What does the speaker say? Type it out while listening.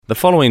The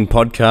following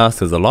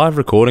podcast is a live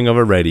recording of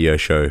a radio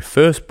show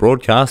first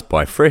broadcast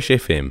by Fresh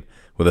FM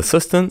with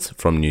assistance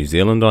from New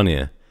Zealand On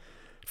Air.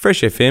 Fresh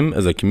FM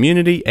is a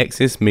community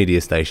access media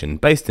station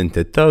based in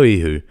Te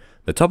Tauihu,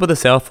 the top of the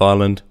South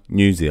Island,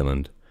 New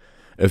Zealand.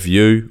 If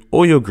you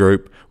or your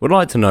group would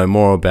like to know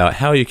more about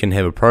how you can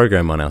have a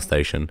program on our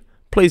station,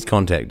 please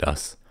contact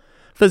us.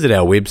 Visit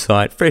our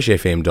website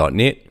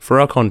freshfm.net for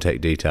our contact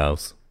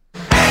details.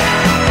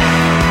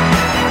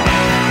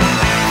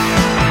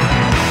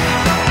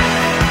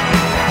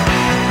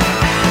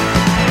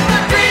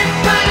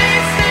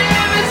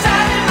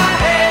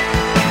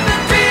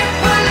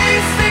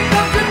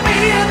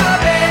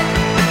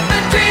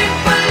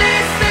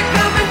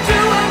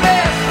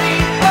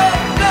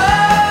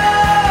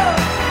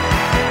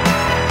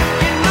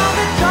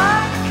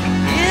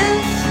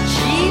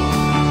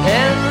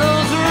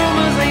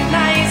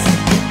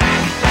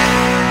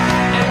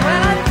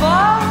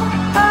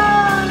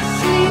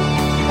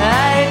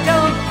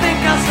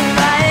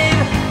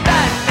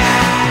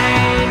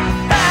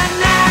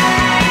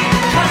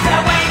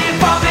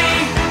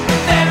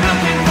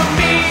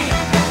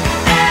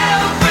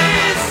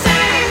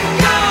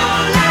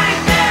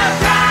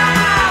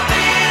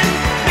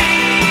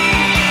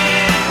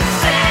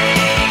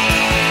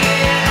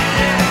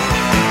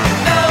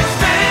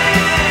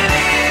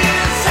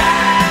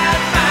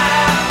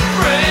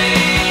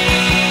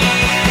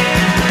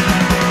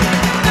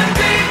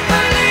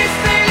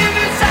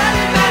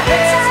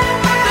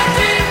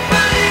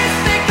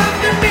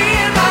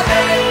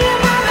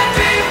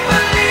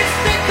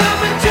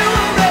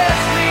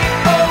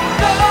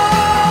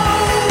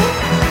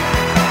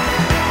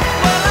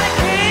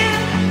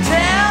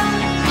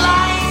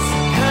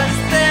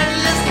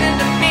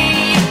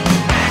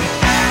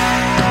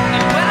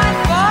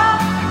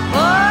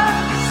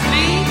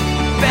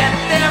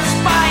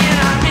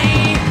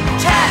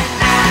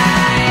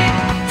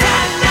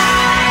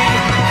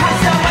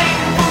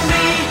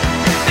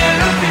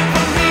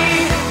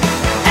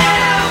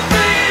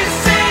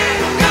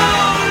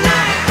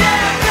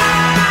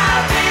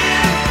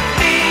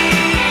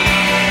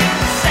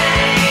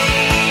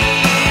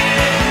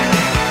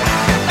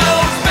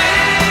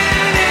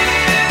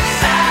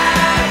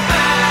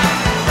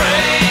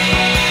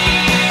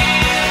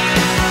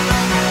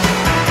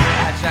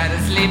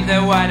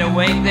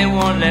 They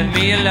won't let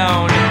me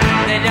alone.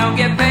 They don't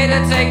get paid to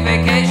take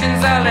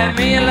vacations, they'll let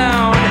me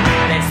alone.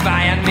 They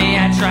spy on me,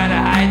 I try to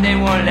hide, they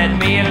won't let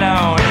me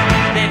alone.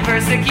 They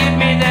persecute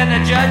me, they're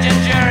the judge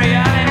and jury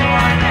all in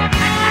one.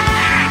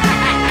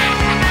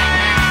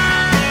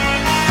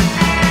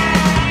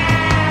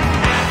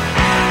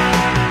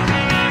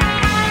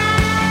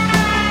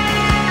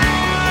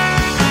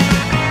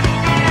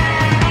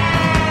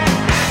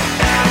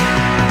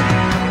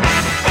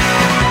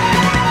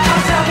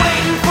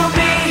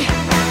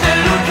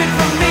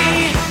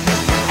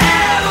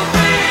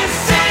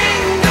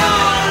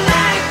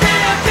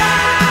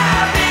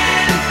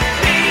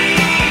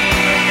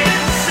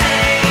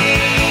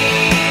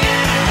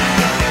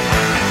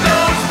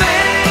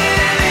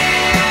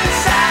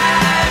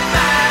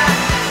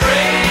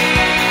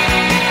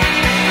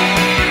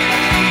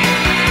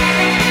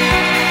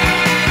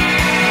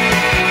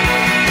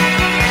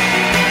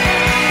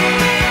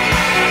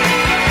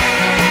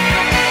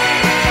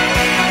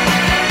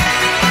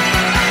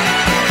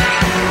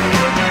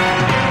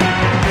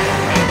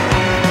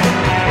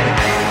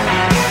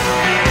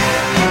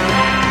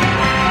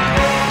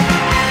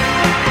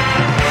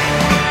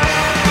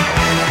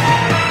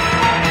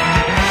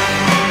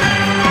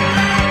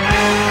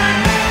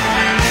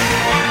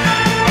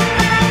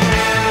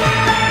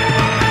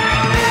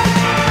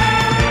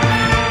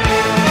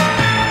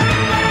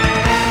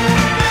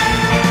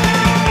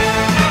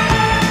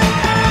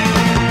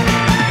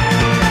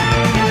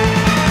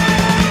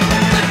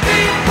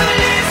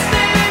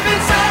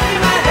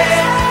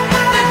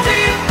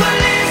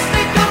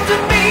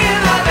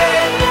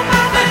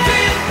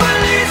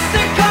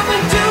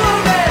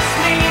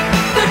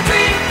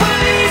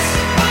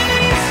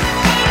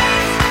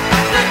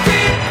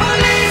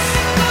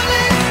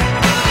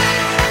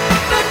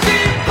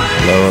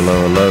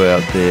 Hello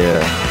out there.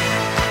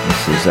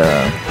 This is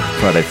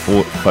Friday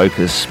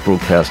Focus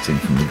broadcasting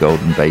from the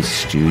Golden Bay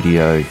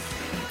studio.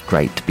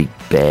 Great to be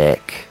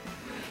back.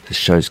 This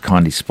show's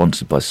kindly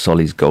sponsored by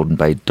Solly's Golden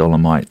Bay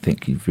Dolomite.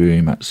 Thank you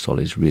very much,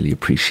 Solly's. Really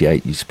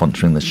appreciate you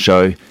sponsoring the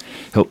show.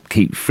 Help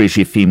keep Fresh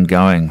FM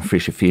going.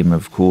 Fresh FM,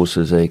 of course,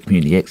 is a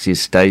community access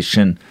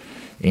station,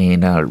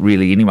 and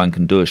really anyone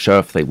can do a show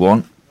if they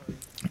want.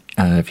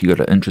 If you've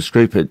got an interest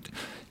group,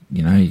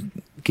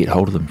 get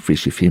hold of them,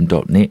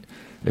 freshfm.net.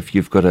 If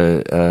you've got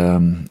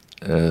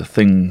a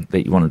thing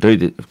that you want to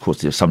do, of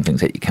course there's some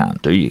things that you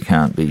can't do. You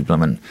can't be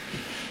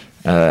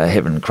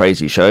having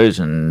crazy shows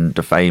and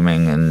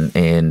defaming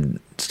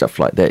and stuff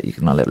like that.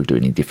 You're not allowed to do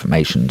any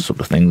defamation sort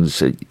of things.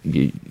 So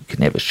you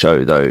can have a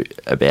show though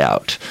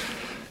about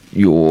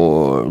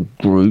your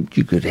group.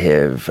 You could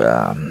have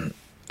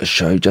a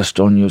show just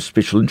on your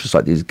special interest.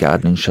 Like there's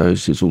gardening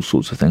shows, there's all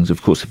sorts of things.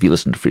 Of course, if you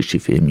listen to Fresh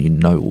FM, you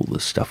know all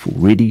this stuff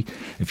already.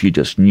 If you're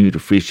just new to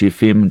Fresh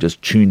FM and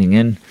just tuning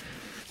in,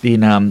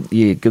 then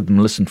give them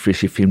a listen,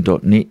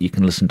 freshfm.net. You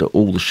can listen to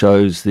all the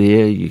shows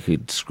there. You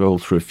could scroll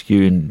through a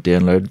few and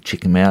download,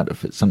 check them out.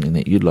 If it's something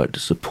that you'd like to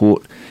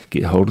support,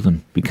 get hold of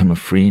them, become a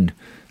friend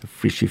of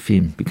Fresh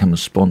FM, become a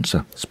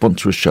sponsor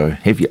a show,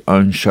 have your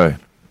own show.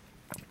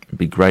 It'd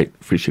be great.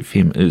 Fresh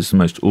FM is the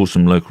most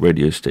awesome local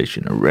radio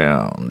station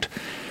around.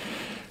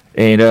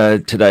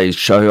 And today's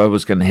show, I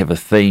was going to have a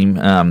theme.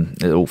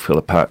 It all fell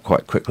apart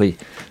quite quickly.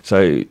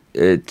 So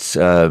it's,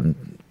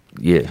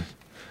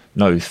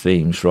 no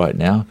themes right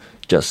now,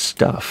 just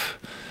stuff.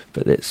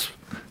 But that's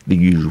the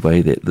usual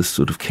way that this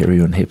sort of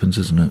carry-on happens,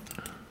 isn't it?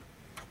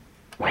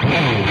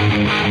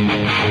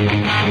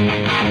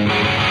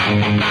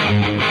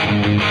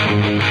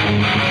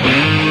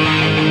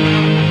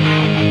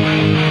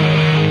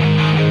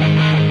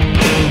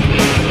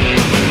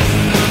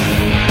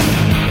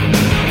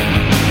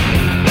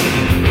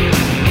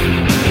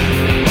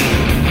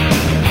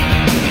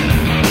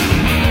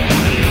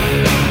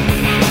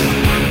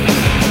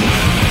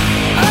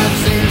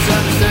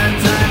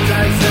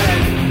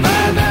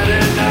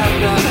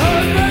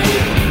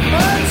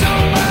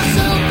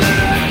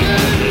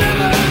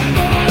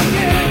 Fall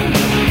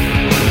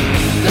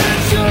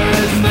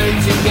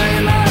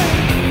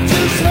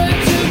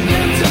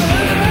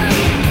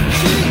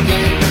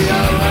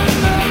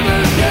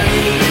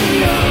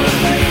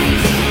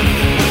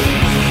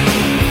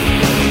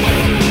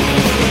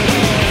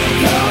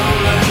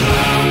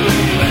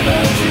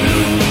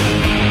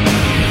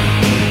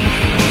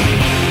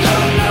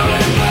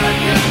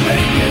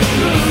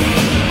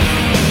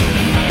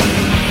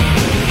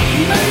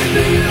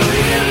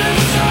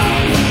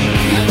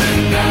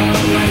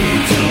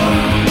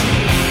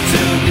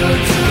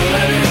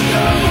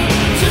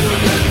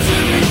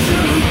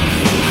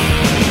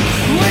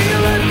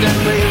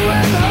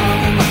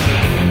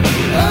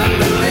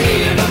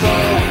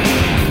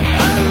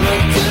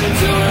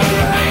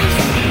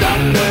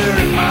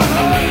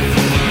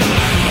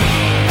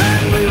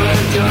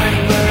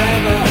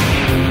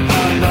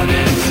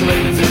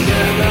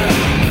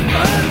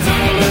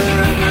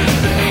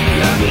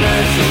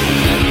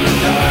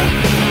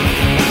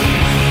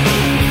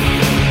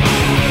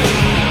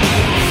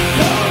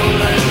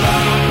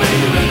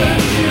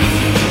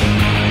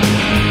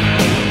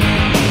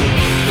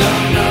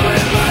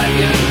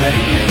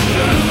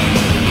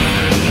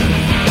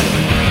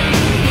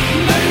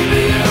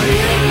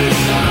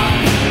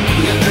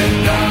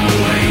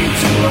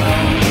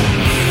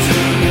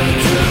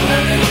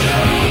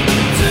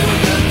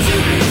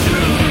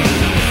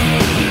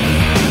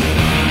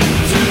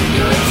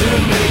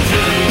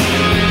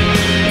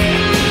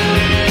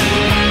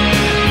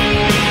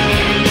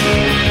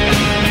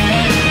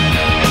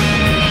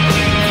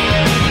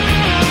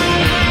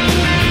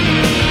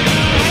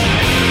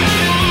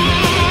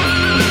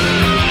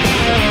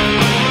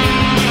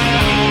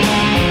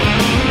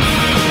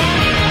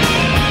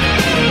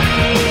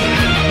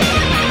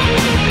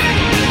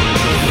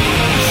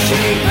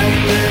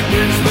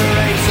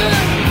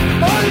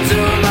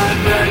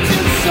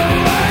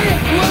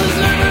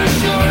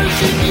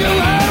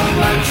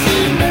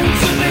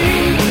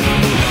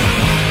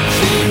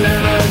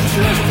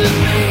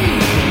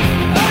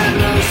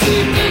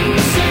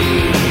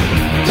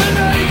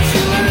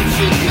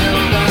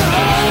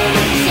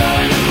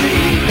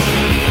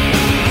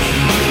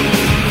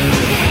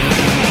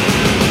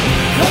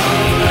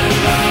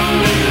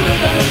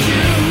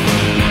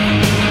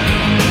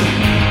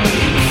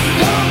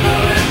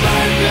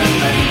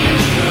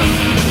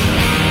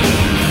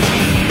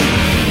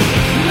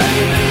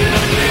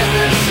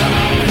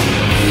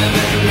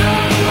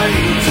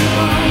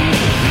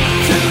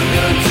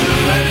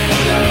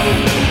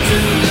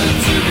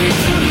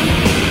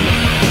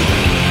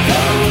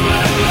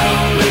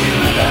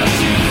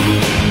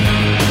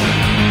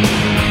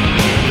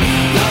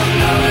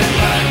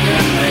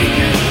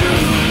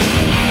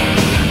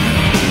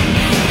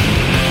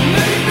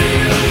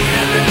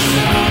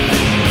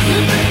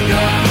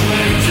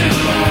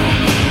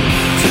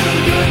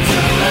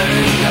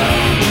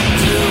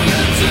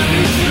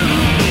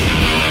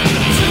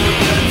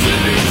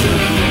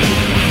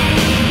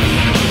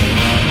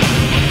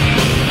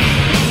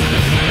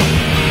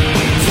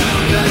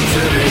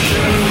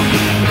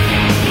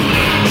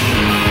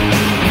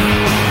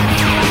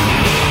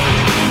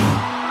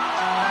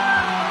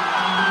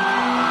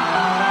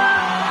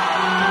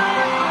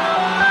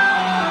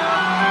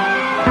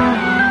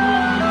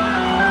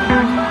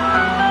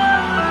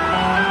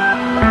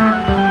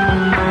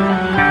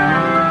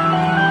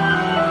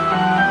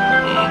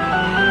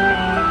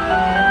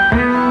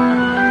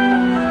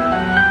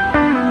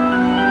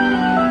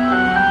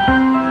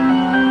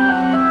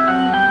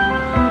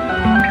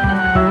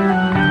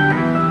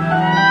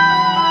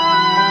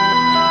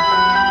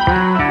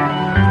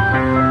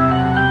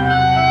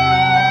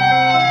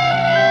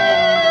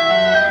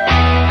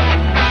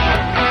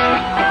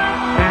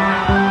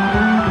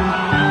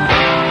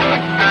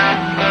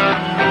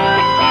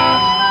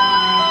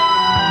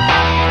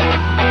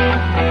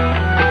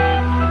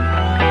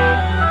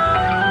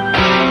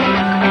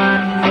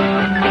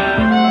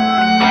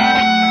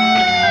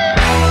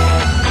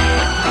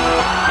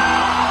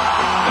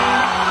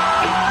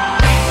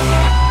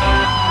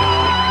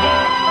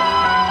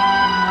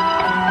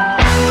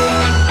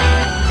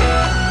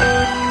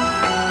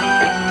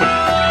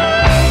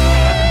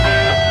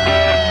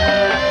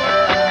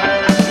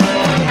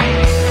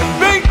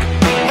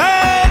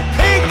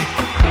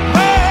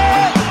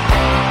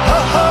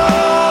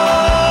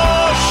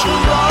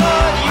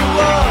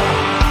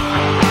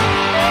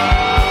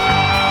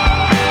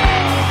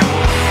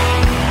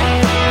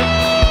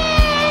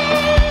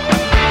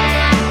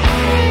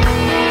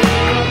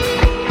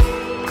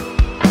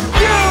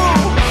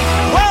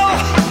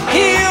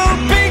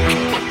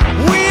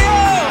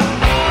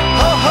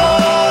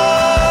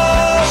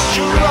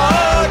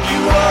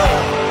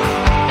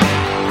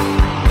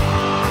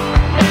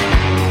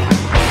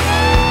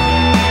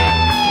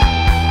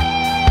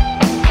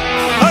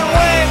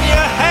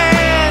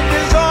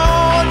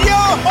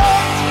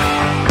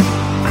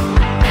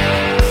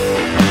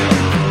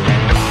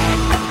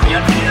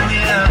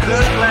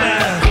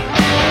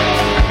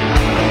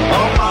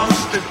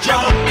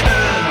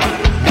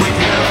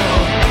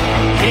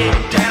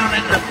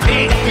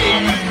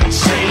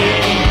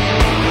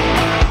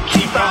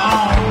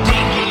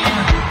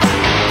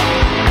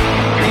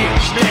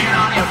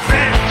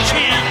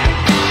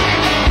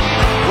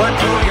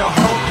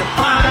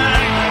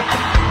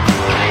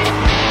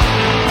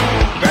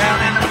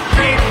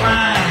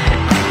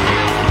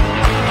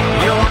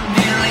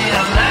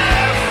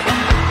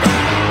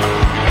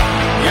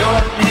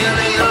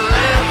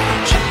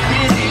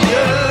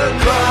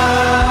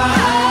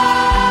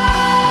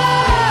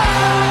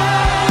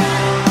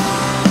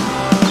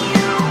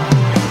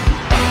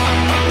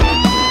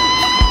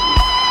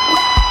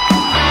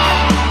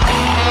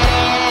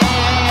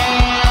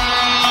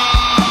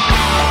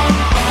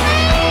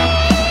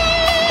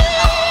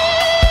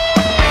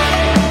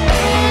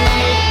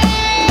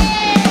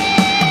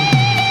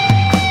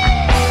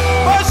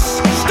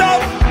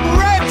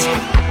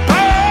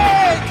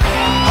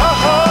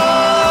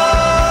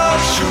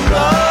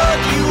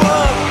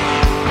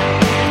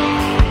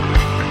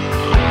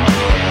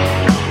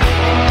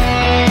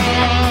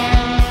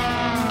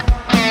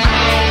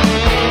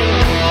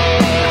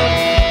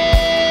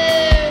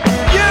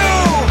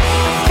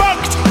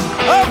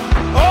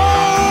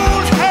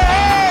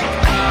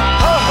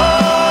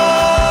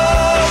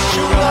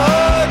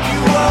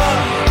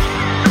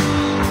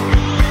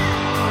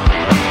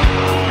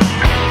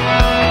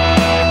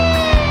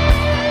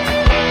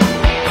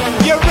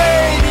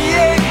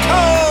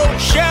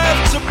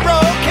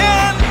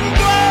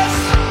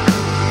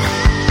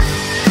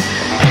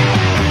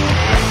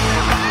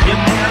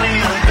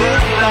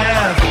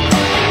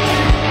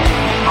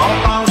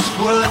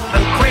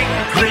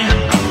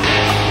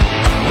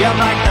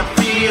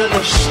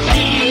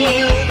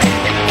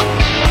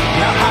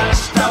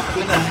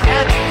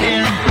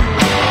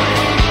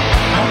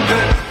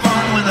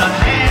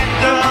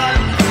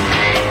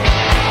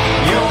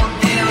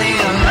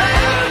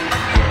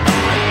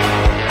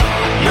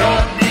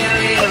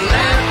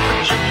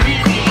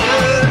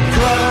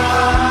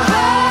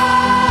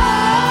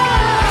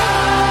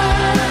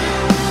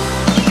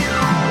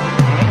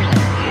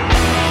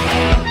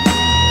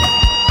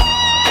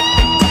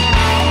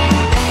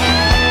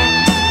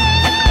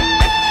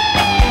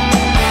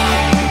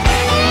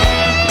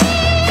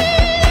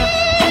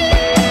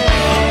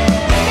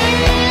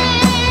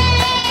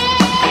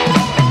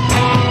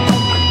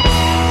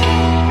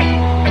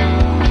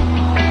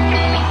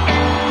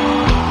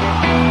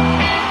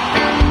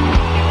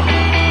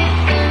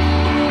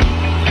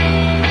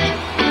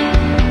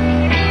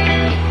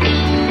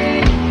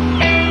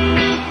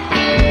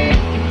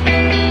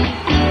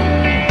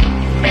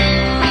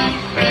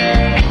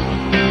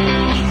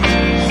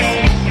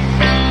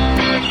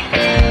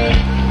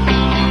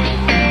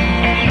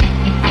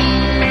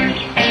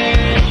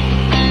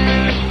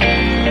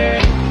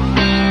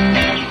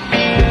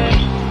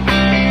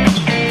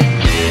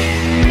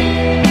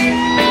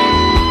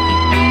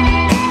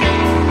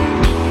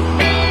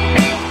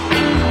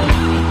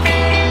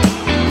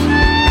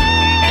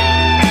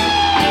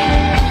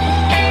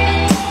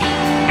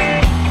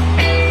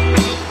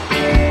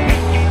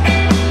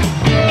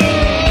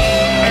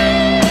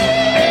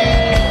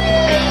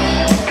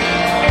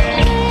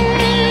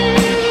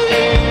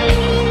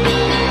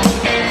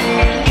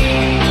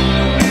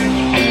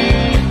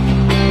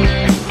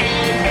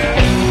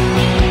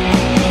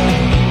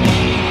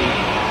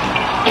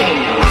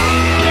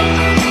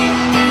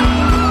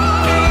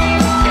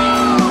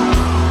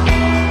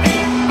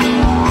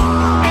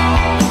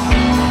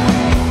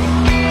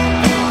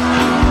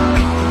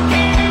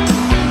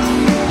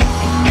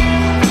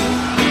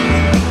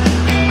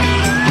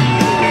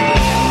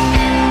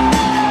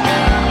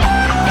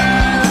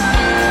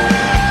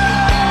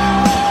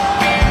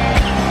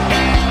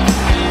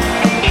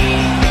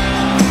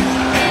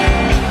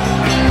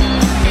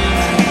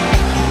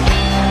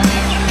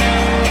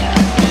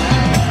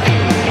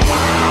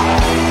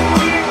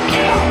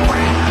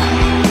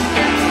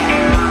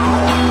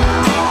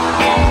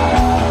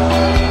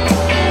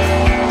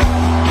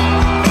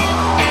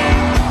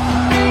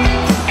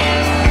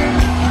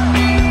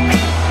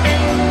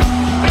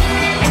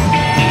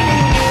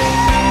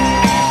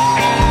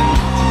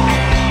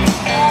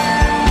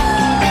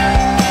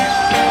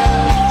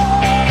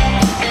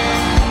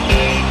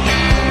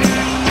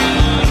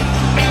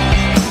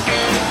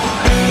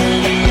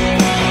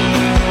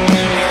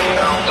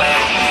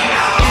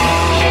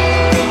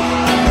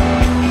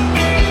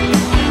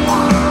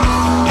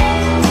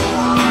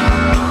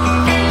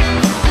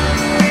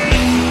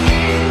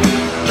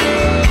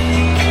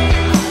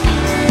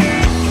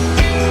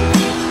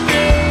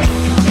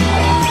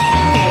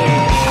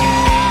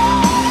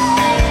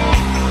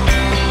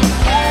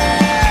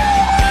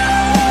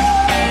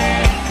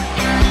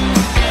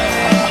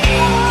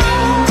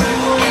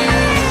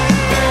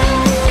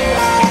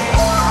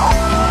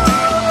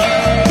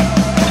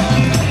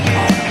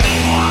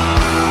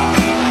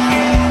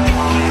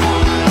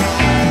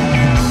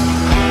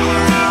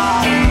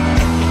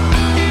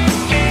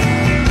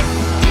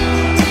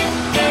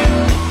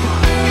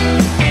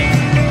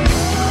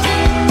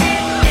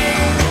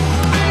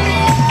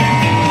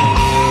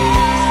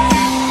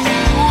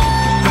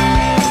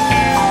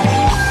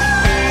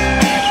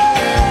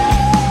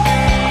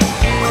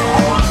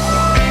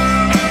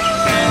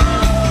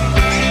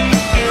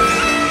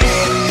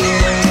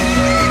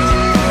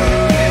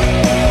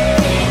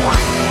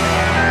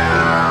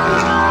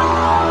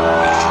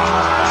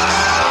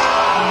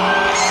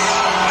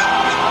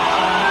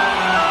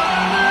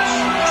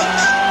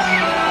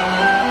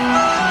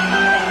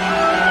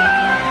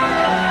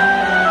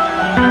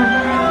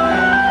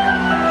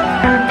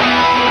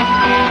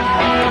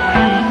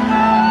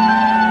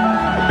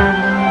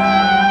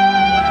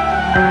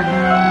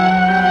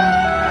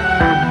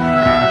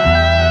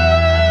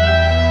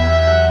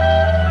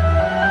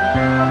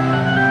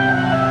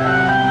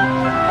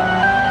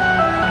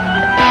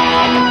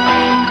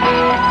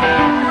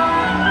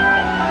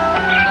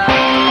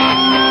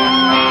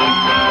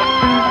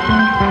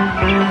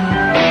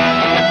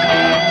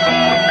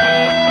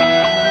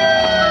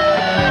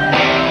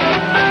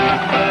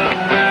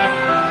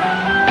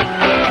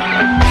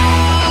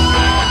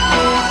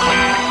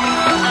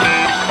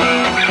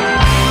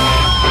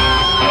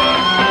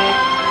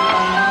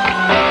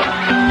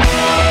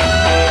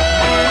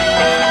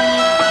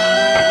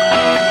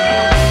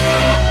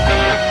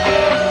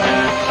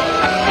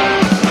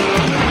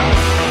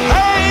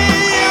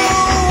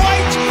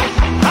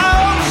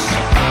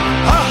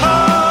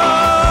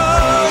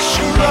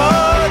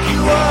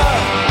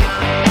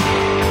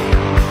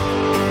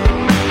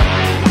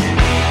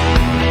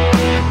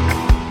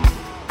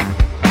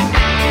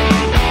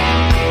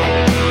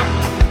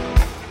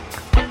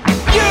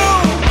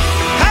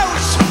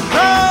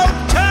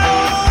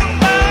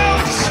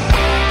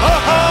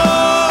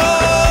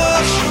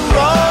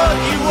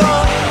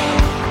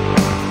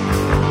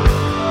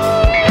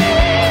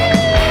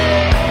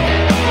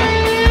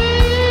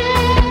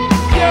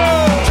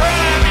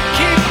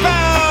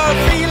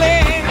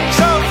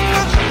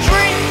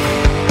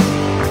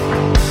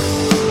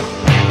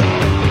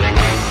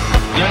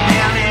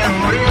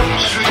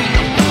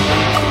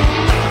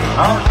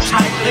all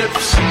tight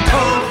lips and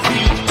cold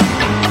feet.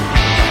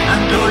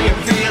 And do you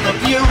feel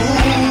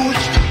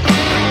abused?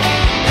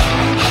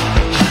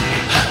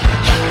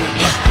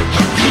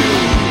 You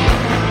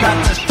got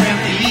to stem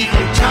the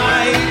evil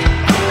tide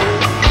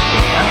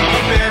and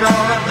keep it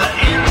all on the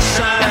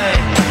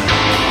inside.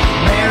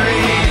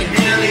 Mary,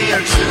 nearly a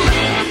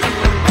treat.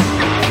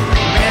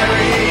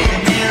 Mary,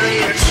 nearly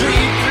a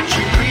treat, but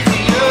you breathe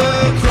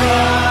your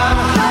cry.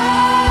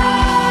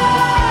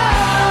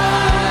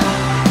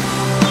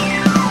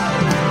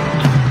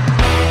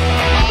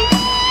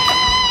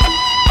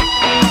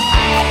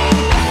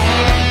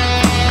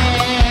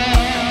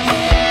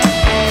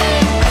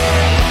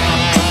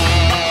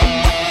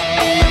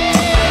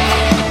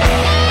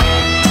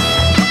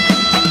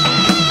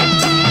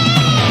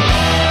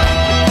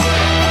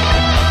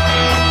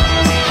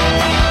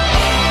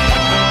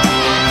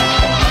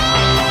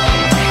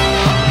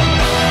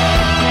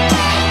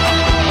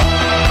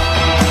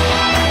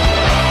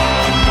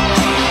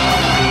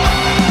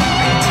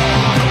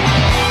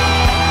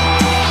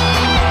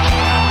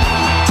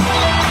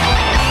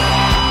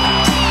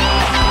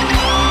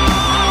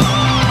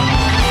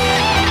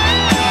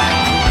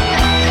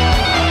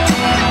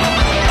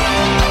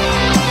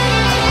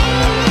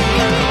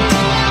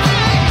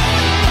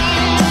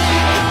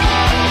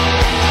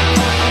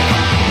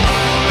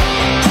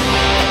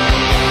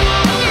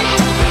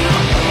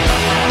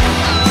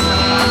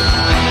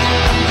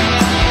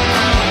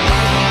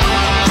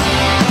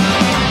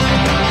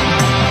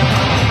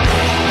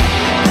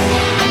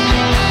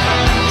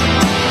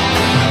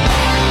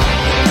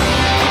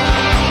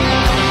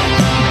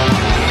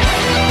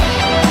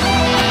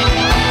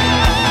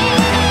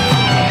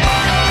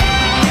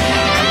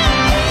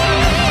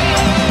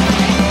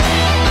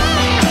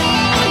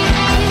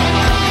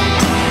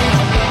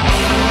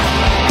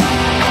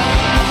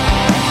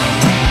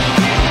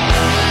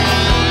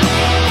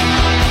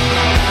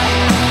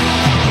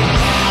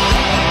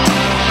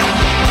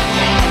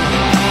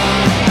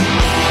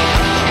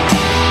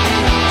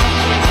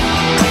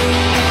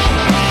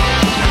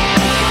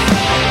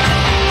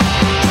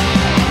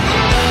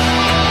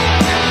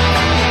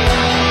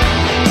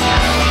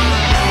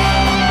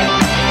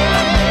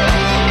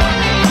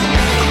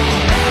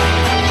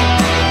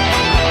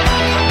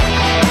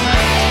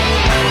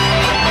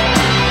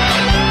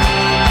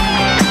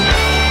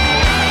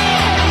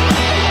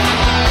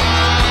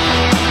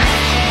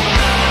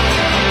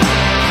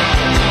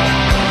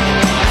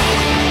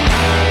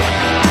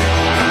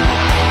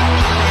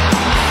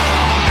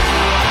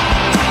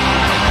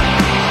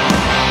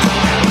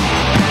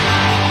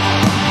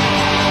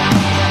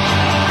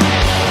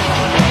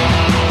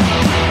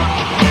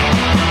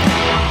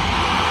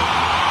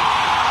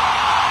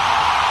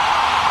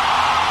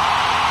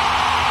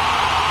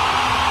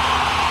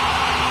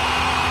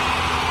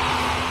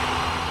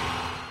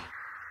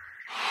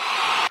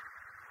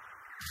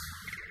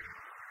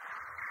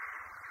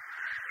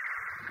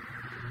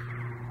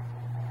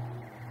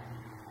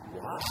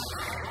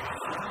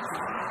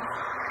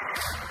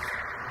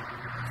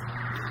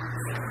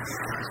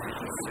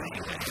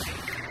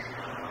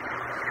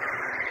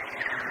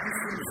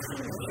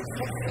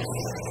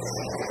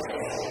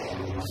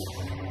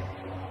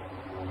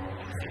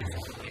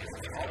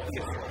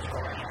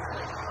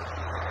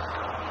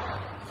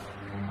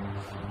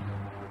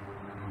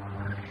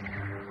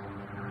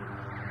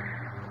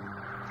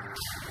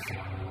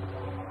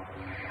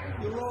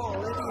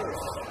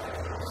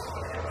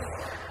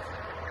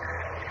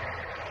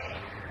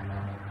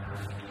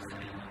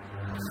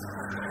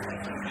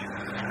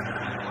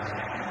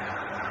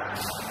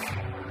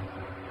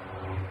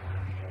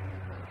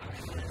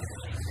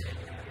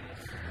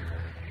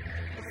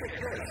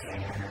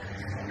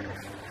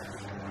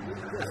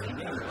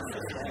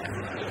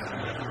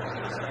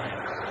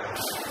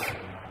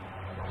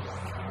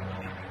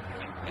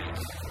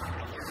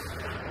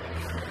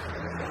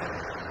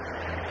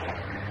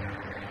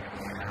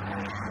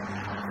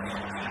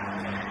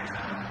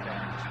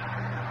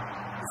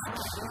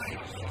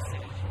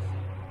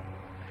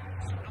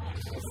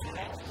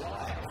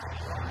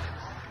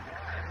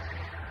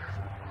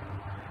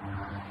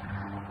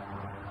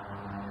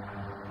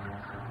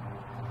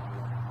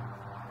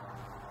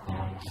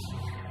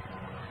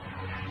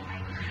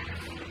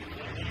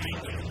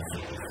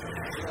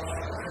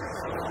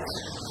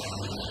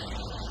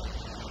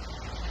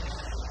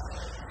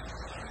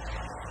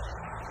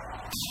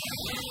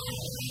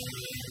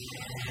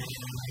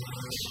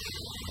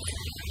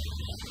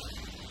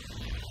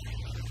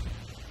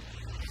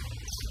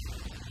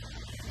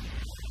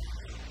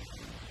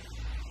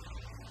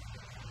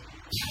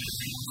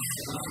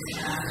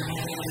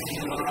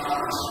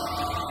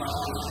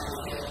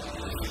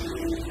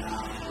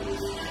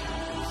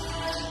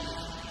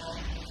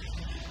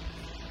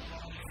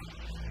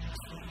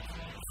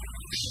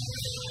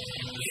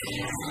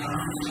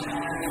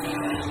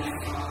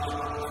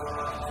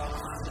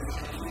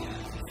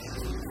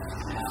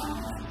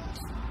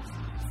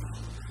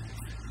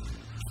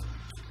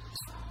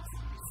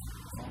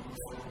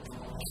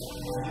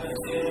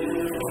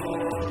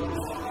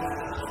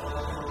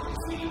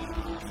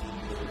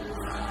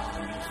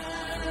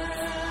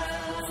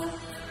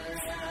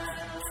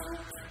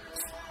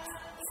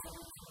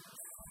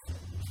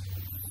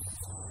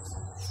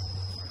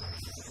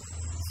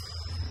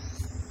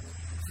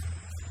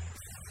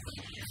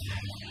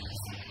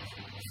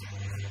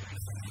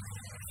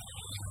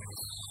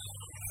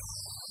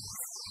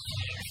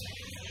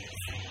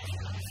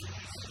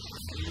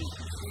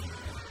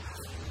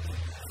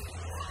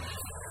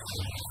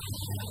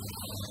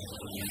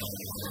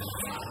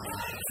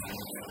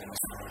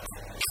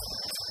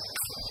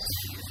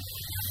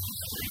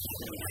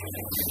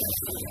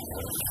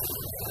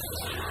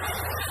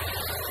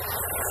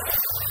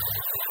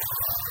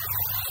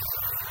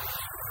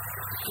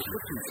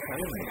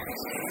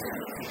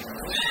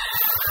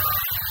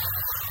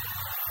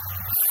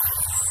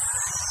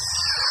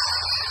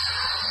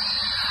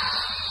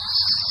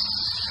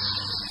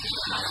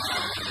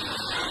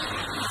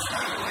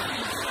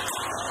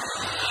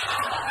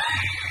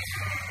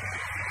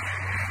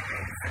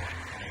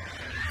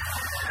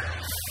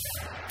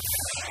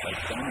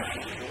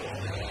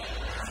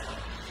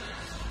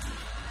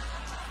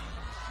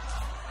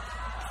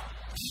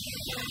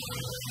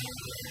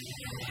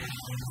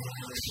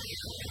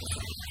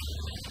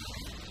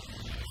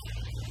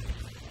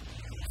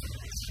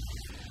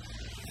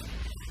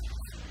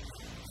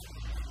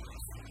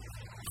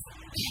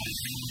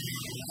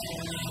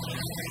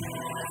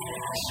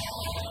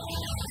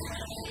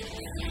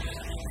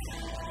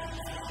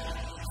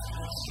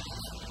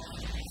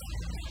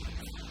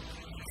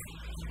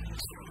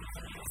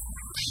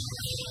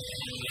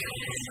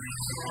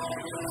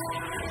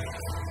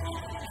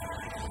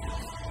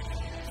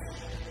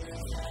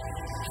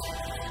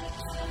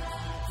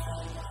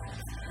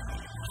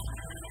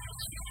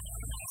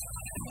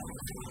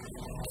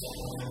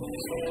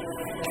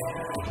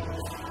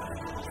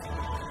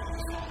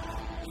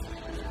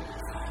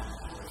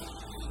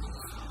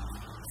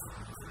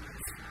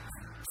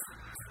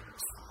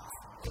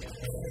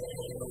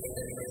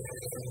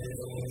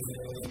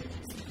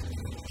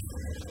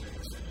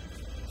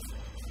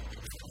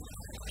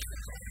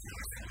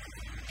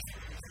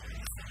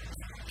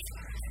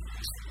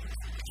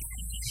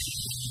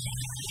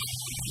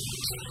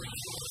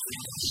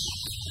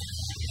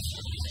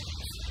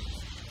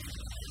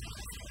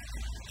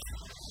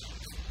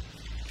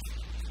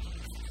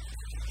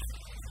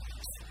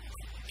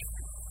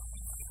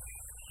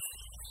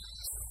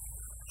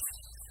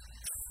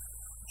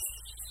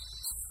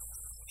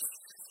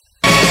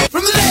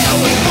 From the day I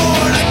was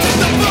born, I took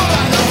the bull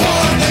by the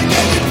horn and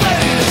gave me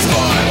plenty to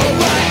scorn.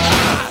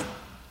 Alright,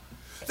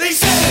 they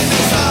said in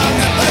the song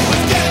that life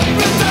was getting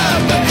ripped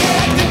up, but they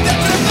acted that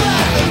they're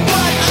glad and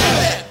what I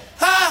live.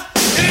 Huh?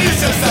 It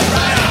is just a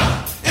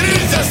write-off. It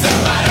is just a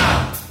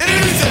write-off. It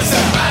is just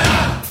a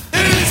write-off.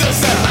 It is just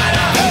a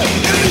write-off.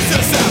 It is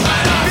just a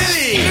write-off.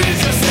 Billy. It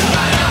is just a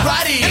write-off.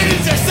 Roddy. It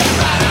is just a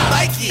write-off.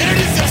 Mikey. It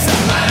is just a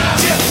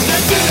write-off. Jim.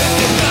 That's it.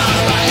 It's not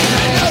right, and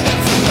I know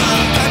that's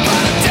wrong. I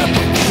bought a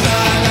temple.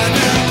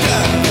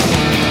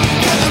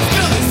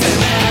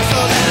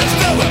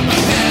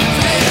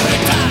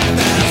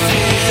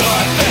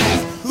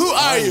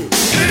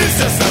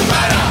 Just a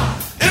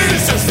write-off. It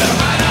is just a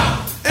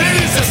write-off. It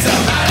is just a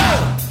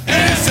write-off.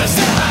 It is just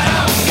a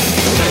write-off.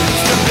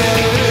 It's the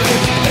best,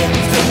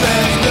 it's the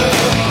best love.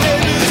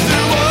 It's the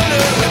wonder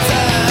of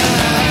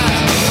time.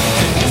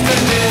 It's the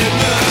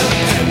limit,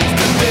 it's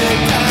the big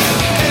time.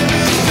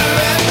 It's the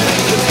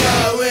remnant that's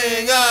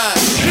going on.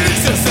 It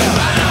is just a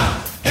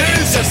write-off. It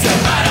is just a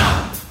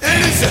write-off. It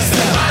is just a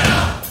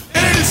write-off.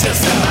 It is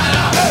just a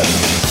write-off.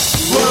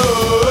 Whoa.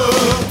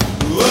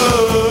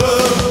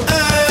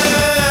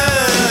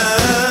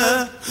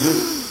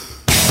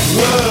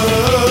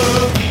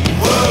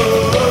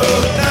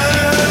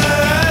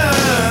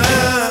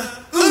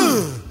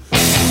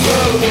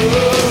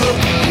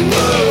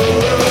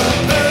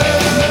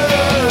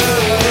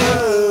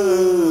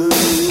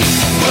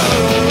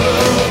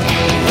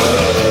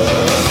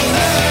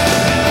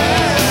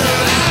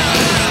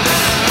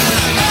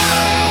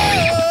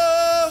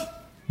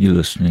 You're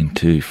listening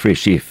to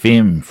Fresh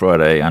FM,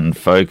 Friday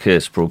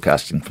Unfocused,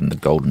 broadcasting from the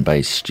Golden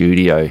Bay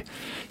studio.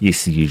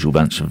 Yes, the usual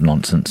bunch of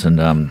nonsense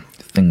and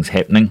things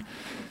happening,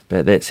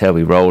 but that's how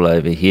we roll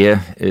over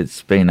here.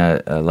 It's been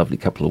a lovely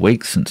couple of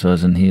weeks since I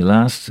was in here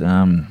last.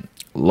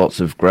 Lots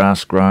of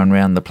grass growing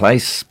around the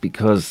place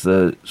because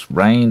it's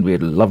rained. We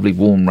had lovely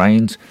warm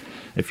rains.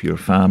 If you're a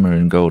farmer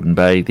in Golden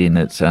Bay, then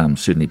it's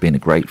certainly been a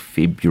great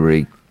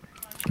February.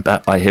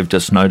 But I have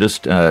just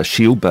noticed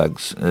shield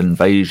bugs,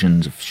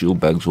 invasions of shield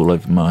bugs all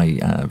over my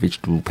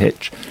vegetable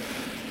patch.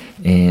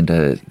 And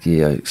I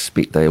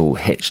expect they all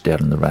hatched out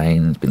in the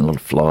rain. There's been a lot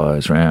of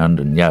flies around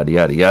and yada,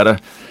 yada,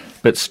 yada.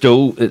 But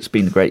still, it's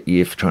been a great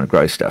year for trying to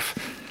grow stuff.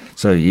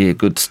 So, yeah,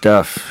 good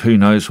stuff. Who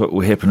knows what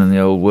will happen in the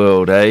old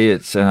world, eh?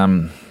 It's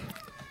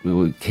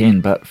we can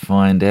but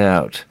find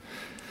out.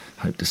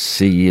 Hope to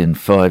see you in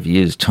 5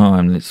 years'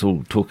 time. Let's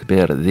all talk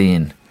about it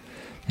then.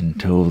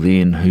 Until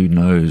then, who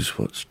knows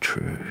what's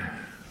true.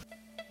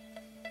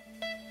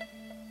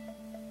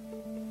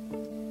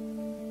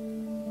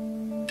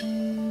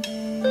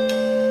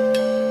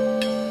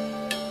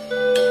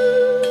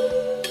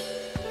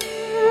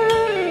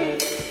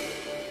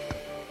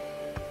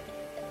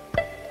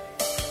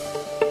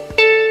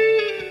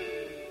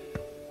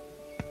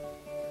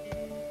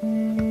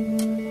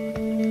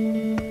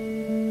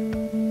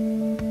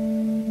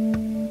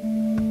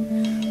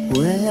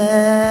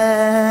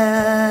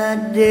 Where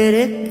did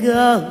it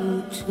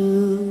go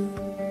to,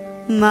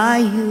 my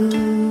youth?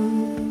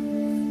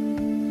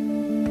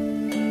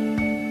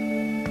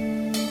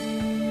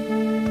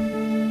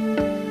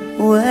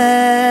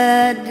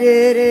 Where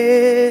did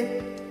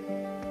it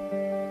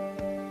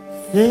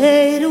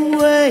fade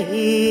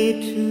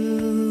away too?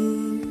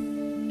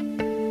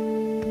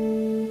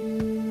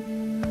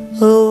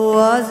 Or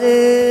was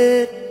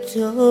it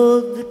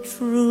told the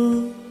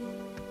truth,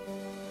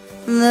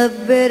 the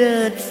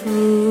bitter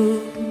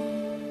truth,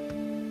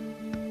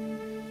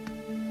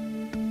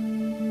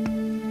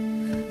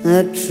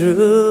 the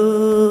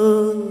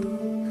truth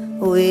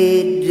we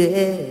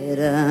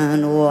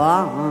didn't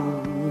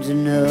want to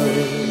know?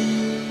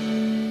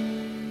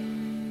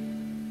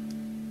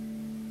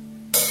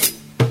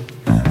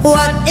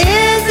 What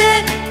is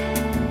it?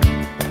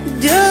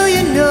 Do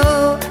you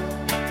know?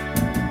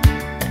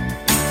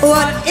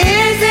 What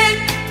is it?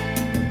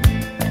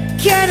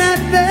 Can I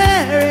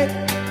bear it?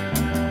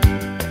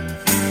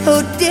 Who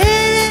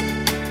did it?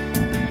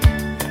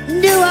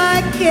 Do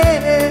I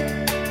care?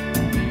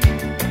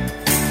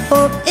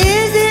 Or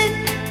is it?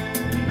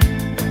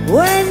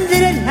 When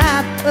did it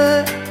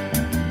happen?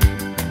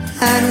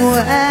 And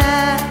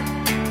where?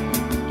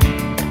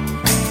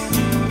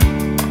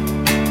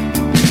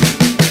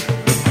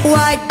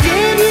 Why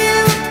did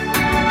you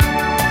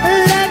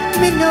let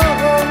me know?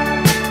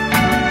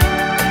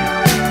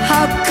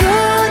 How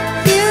could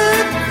you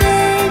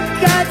think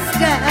I'd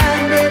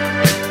stand it?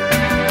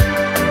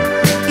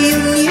 You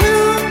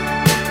knew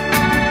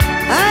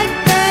I'd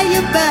pay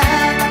you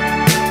back.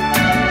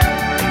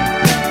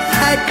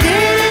 I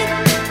did it,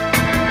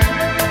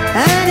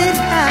 and it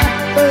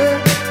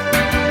happened.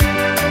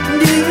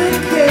 Do you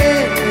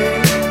care?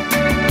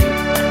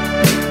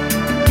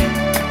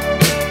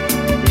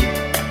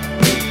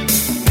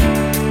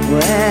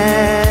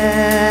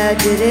 Where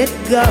did it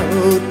go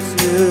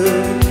to,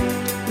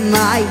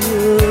 my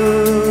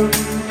youth?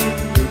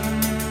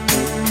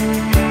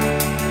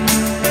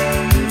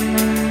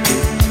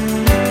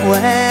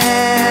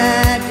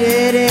 Where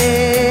did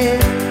it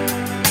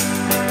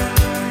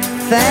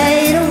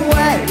fade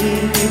away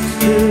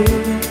to?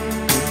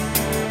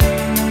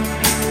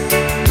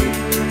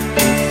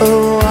 Or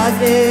was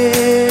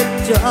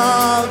it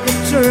all the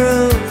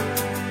truth,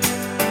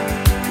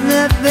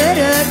 the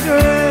bitter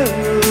truth,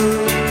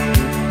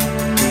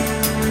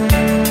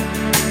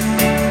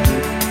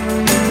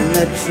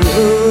 the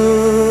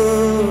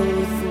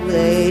truth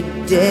they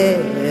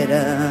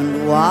didn't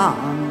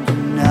want to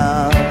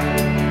know?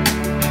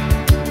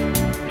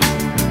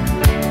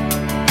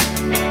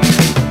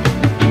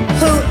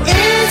 Who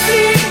is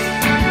he?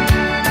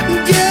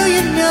 Do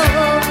you know?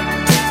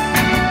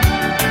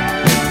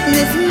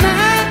 This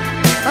man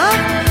of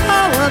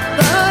power,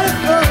 but a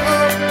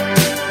fool.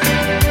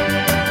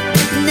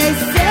 They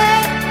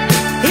said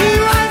he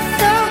was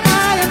so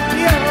high and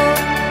pure.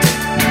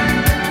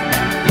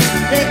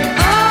 They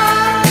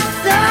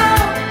also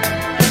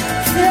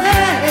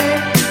said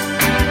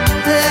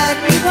that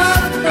he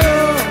was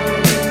cruel.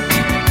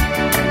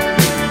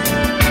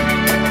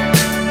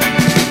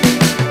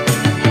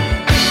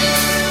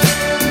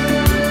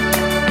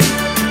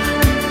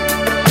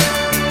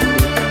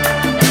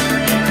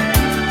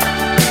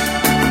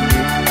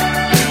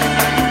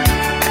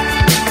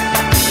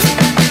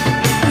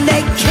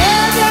 They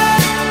killed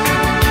him,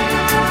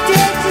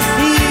 did you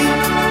see?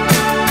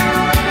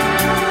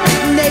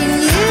 They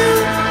knew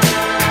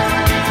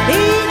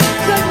he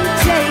couldn't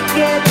take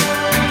it.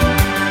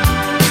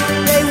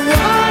 They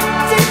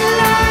wanted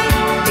life,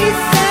 he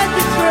said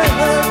the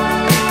truth.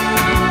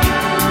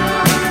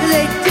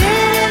 They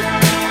did it,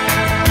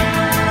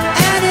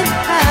 and it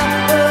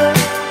happened.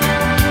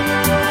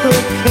 Who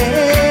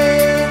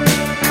cares?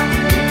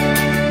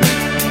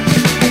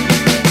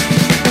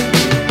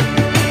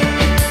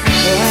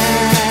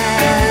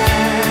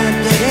 Where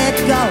did it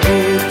go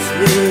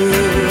to,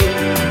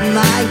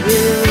 my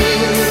youth?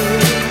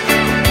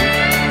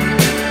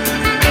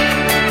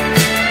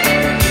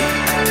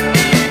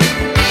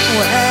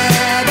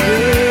 Where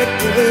did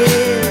it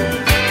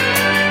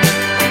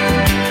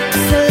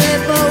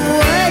slip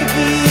away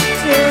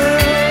to?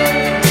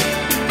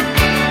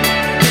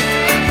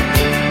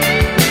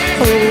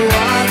 Or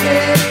was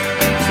it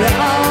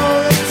all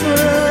the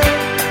truth,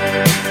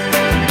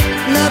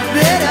 the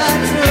bitter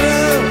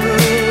truth,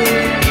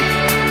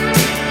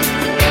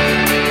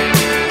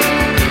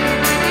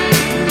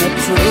 the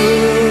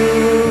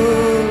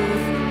truth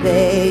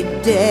they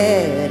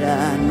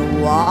didn't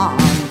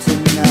want to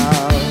know?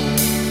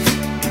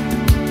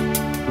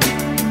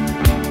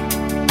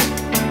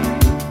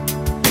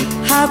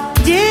 How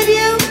did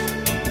you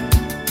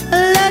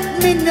let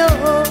me know?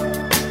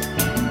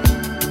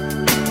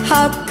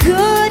 How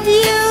could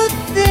you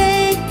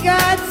think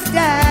I'd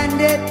stand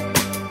it?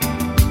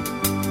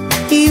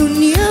 You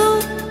knew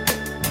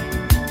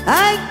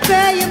I'd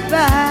pay you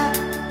back.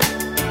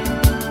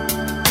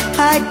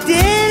 I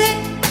did it,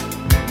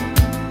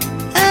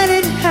 and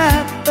it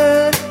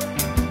happened.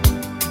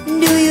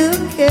 Do you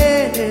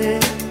care?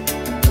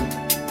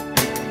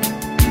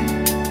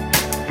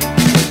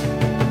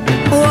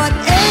 What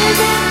is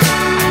it?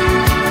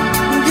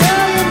 Do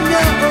you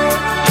know?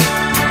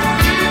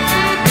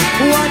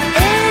 What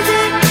is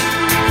it?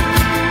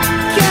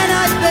 Can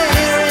I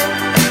bear it?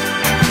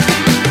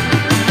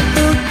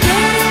 Who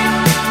did it?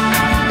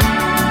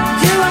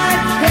 Do I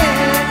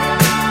care?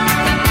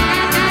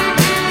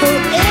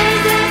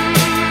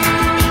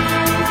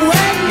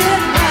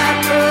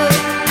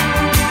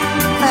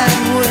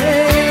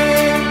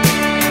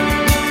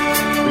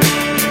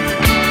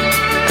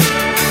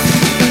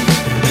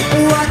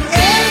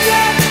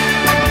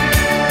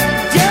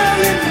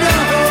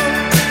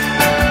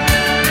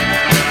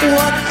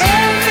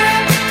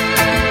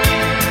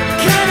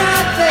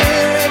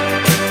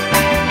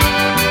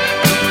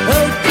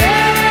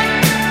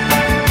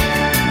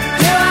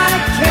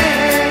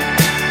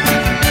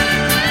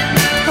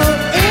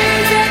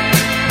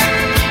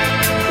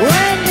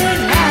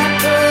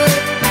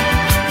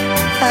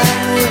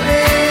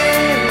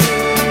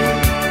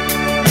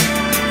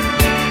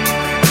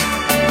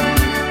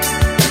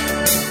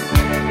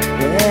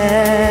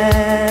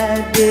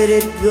 did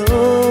it go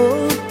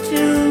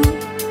to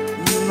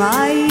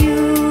my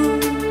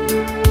youth?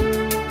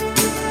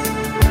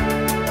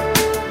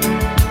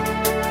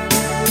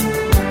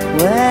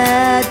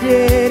 Where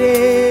did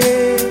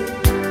it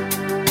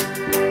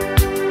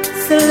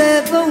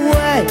slip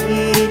away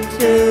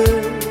to?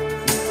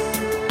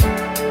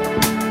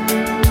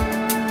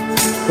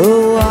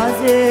 Was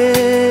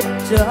it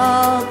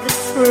all the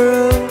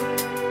truth,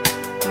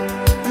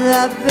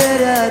 the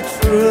bitter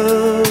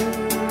truth,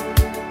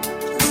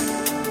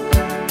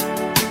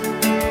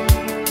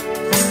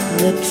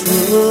 the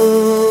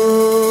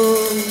truth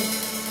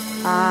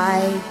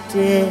I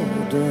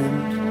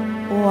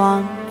didn't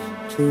want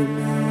to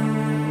know?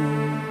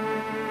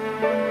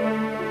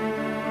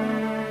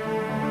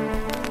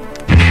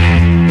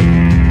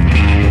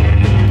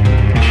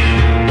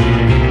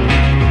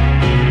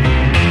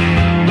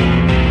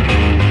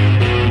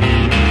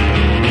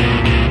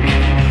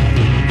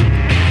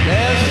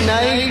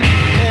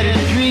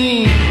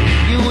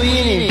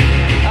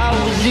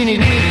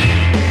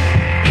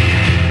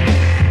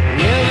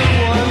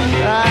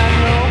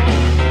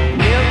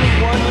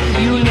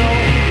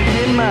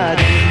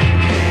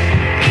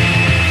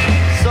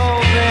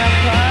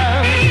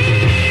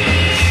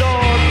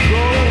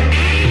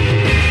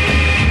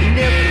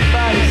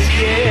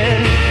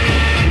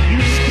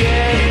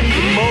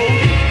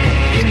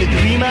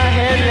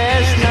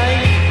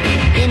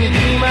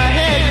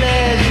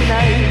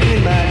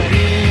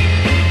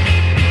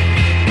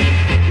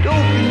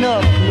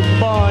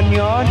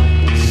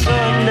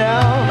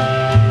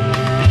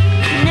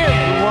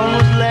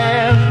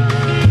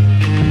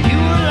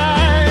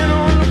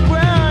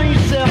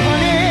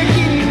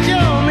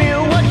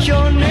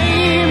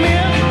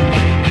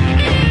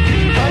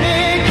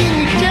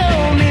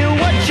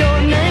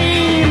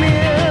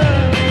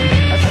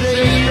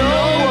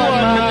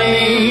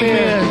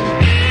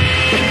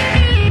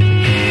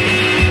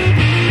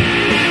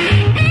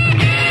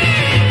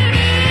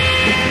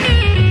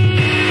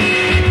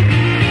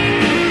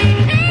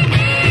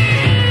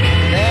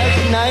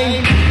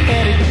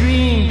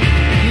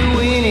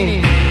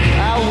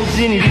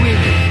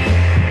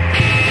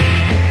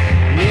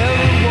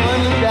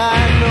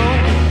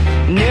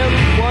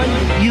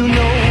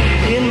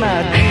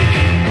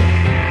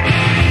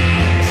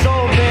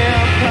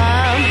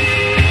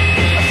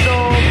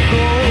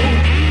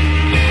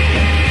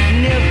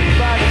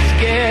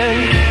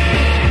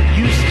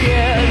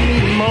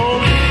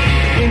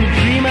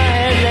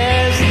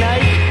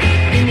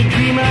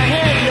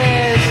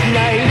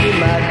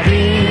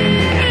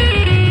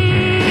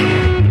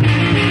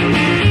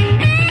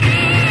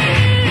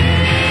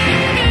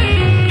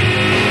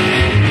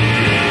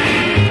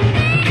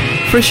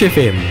 Fresh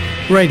FM,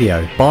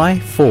 radio by,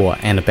 for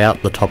and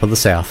about the top of the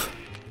South.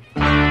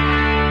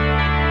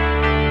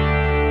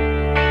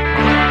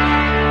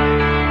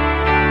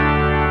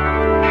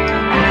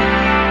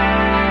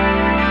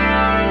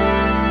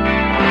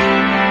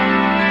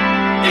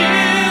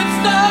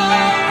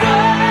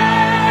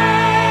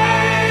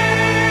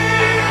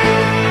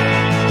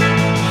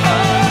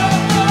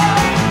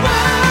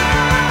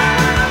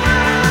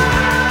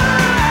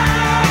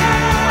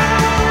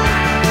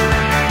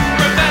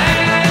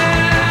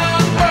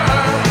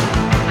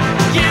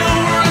 You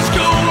were in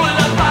school and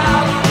I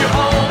followed you home.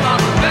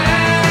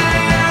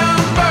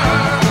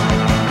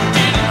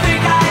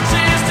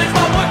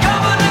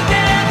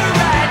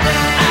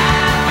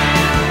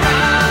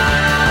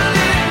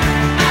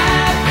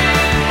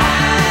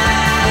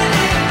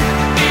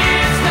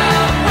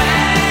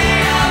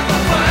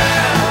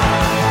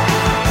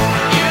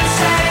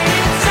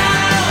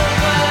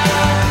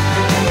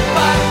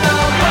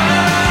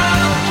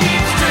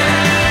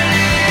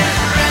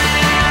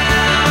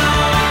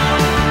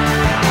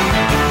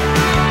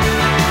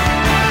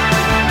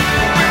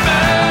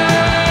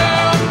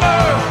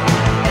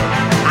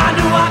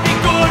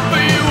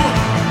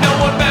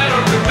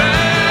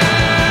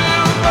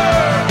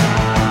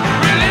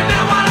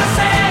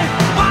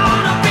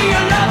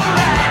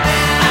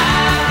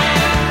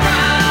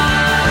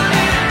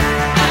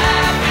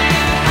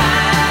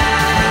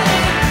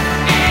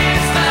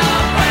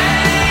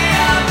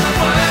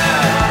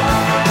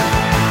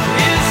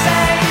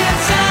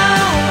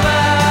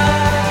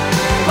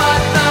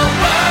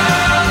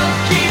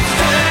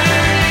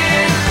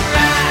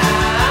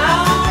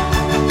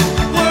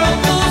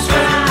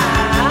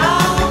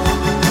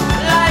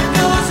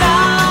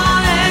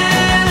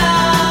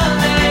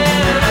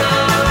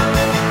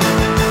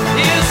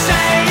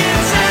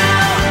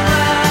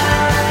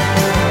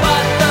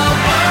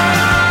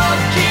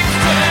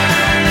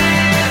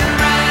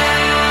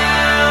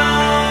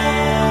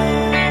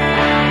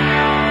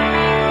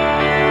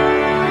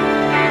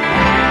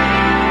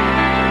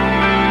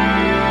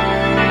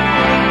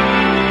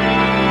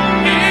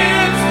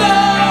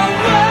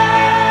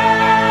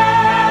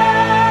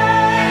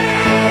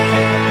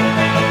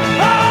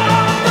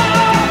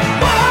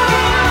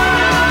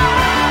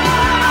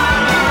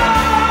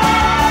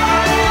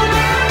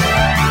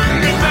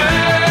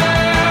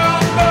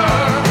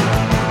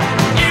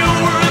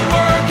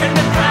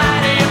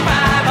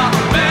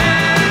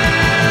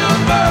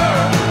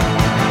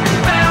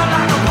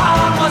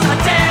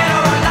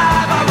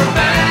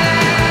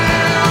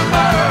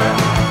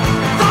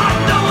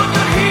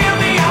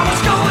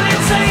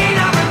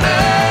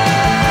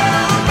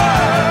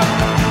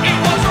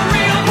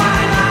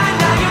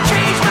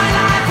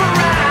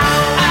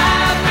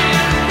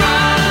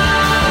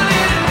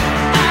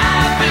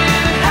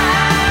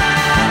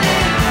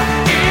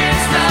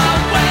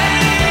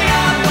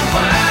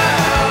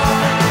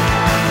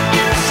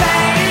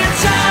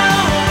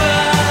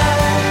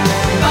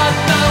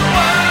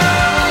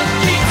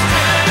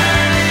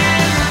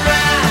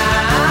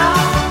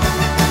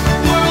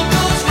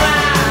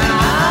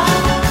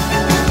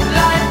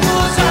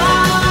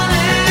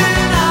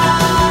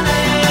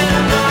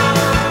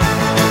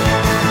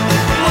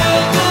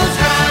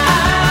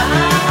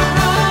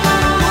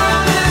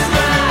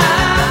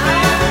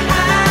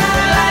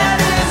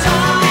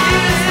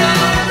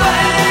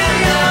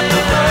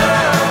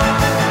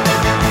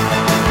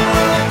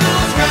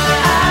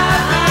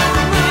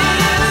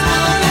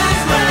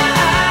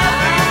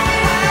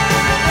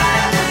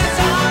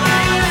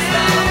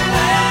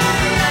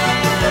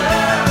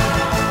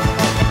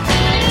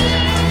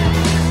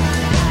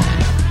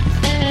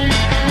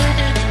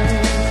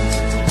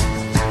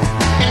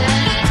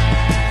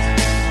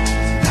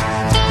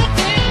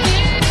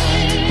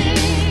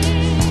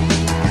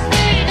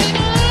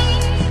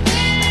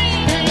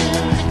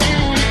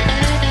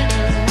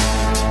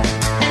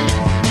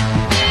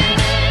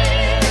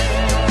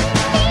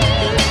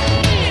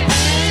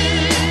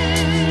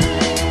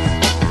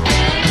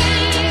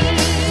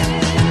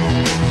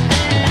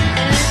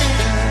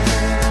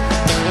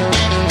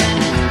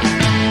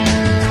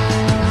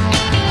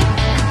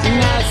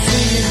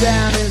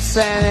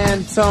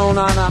 lights on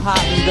a hot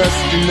and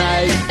dusty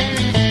night.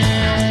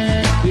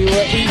 We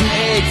were eating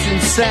eggs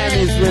and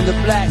Sammy's when the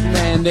black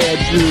man there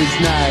drew his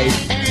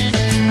knife.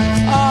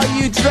 Oh,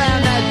 you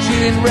drowned that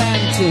Jew in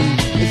Rampton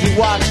as you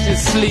watched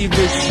his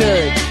sleeveless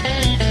shirt.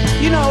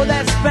 You know,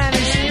 that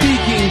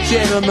Spanish-speaking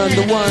gentleman,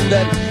 the one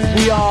that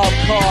we all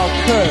call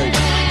Kurt.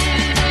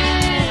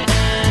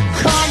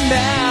 Come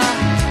now,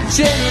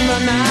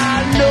 gentlemen,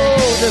 I know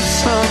there's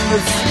some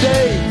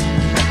mistake.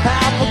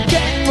 How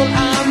forgetful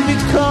I'm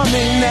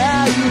becoming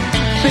now. You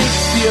fix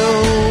your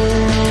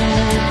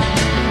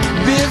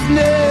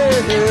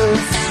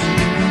business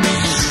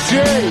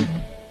straight.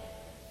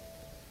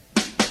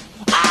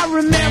 I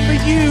remember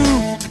you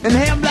in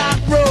Hemlock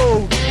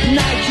Road,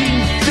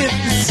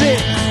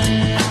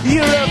 1956.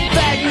 You're a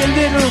baggy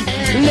little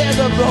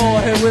leather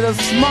boy with a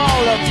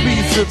smaller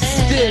piece of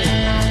stick.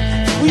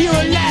 You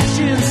were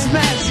lashing and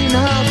smashing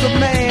hunk of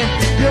man.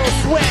 Your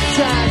sweat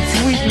shines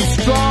sweet and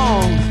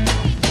strong.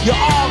 Your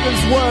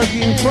organ's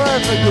working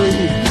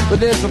perfectly,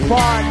 but there's a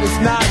part that's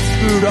not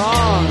screwed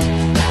on.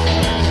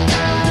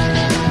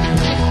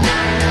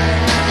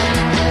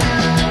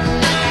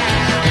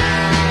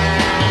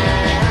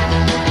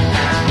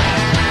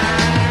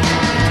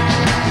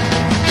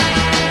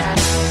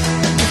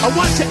 I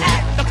want you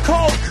at the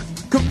Coke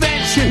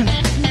convention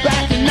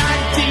back in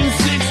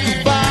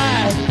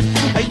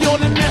 1965. You're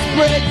the next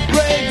great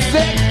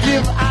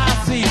executive I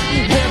see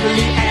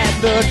heavily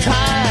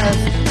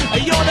advertised.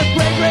 You're the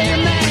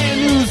great man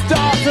whose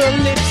daughter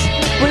licks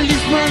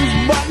policeman's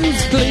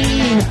buttons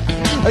clean.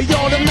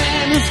 You're the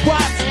man who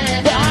squats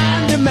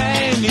behind the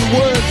man who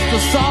works the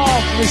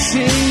soft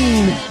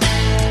machine.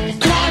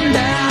 Come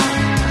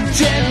down,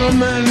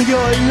 gentlemen,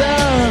 your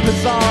love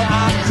is all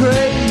I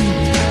crave.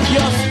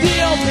 You'll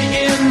still be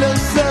in the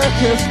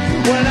circus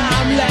when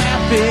I'm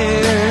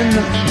laughing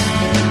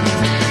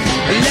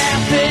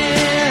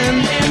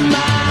in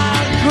my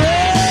grave.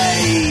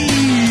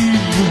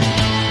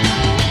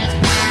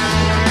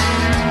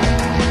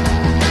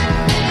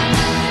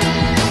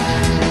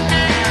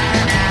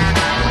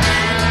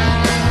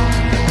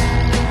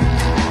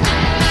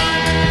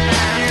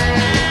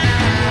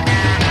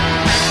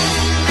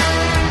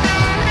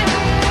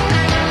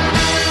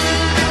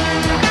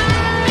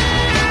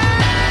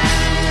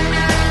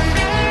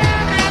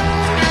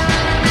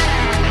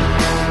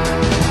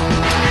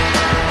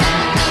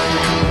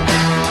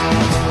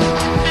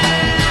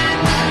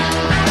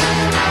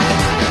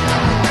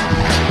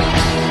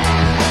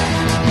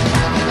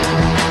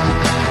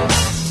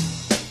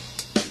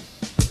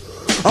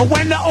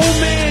 When the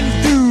old men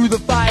do the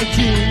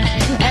fighting,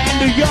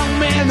 and the young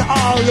men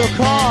all look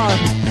on,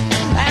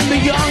 and the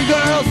young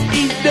girls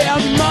eat their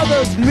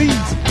mother's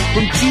meat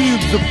from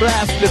tubes of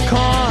plastic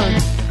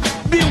corn.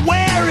 Be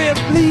wary,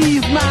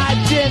 please, my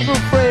gentle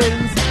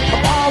friends,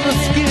 of all the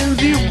skins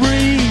you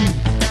breathe.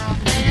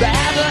 They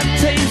have a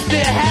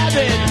tasty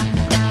habit,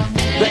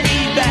 they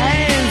eat the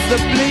hands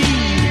that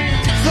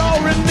bleed. So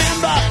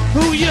remember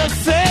who you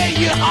say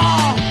you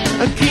are,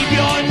 and keep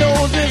your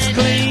noses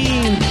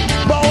clean.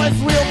 Boys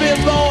will be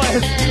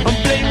boys and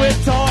play with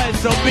toys,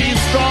 so be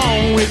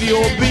strong with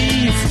your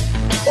bees.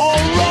 Oh,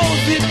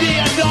 Rosie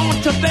dear,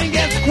 don't you think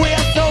it's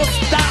queer? So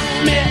stop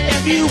me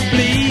if you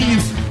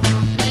please.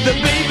 The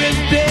baby's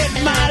dead,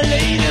 my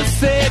lady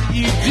said,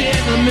 you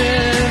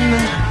gentlemen.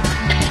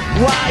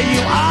 Why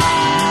you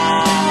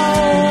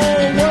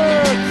all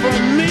work for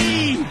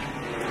me?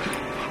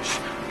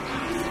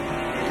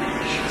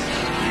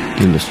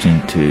 You're listening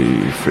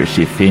to Fresh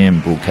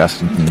FM,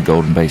 broadcasting from the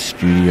Golden Bay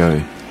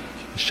studio.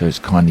 The show's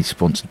kindly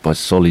sponsored by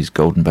Solly's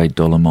Golden Bay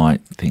Dolomite.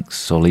 Thanks,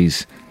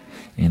 Solly's.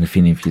 And if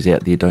any of you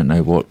out there don't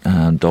know what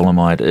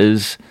dolomite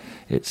is,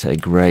 it's a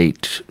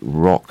great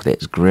rock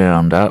that's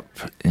ground up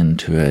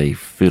into a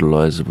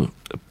fertilizable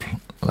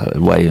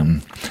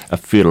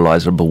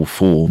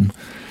form.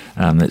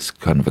 That's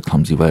kind of a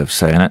clumsy way of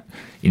saying it.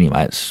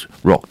 Anyway, it's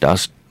rock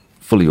dust,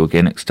 fully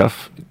organic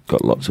stuff.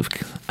 Got lots of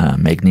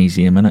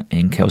magnesium in it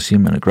and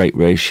calcium in a great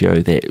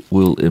ratio that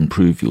will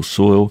improve your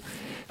soil,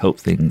 help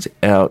things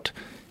out,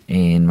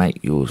 and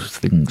make your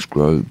things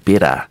grow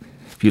better.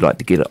 If you'd like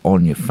to get it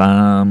on your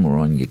farm or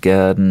on your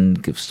garden,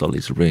 give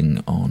Solly's a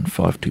ring on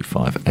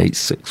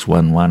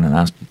 525-8611 and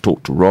ask to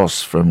talk to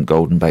Ross from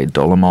Golden Bay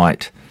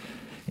Dolomite.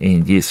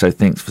 And yeah, so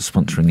thanks for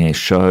sponsoring our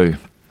show.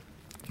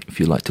 If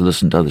you'd like to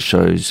listen to other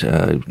shows,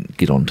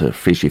 get onto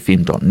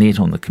freshfm.net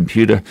on the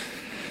computer.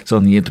 It's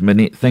on the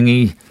internet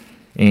thingy,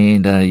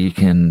 and you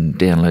can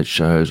download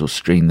shows or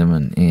stream them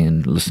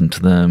and listen to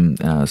them,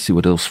 see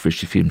what else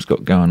Fresh FM's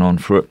got going on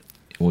for it.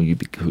 Or you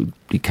could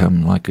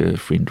become like a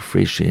friend of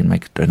Fresh and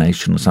make a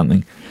donation or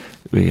something.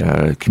 We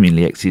are a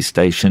community access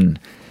station,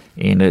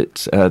 and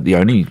it's the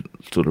only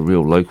sort of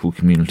real local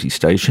community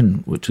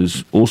station, which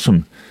is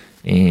awesome.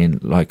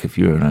 And like if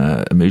you're in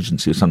an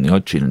emergency or something,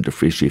 I'd tune into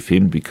Fresh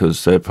FM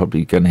because they're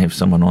probably going to have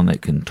someone on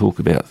that can talk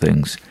about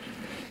things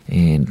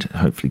and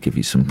hopefully give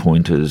you some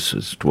pointers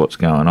as to what's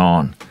going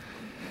on.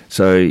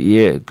 So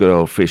yeah, good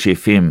old Fresh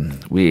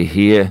FM. We're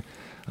here.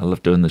 I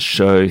love doing this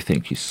show.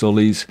 Thank you,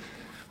 Solly's.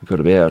 We've got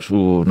about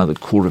another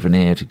quarter of an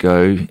hour to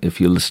go.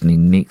 If you're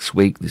listening next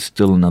week, there's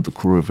still another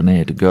quarter of an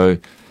hour to go.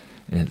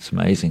 And it's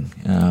amazing.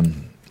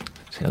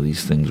 It's how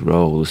these things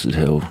roll. This is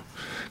how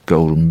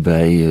Golden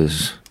Bay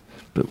is.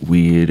 A bit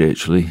weird,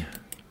 actually.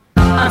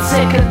 I'm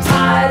sick and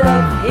tired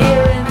of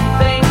hearing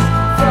things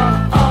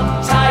from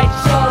uptight,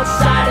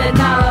 short-sighted,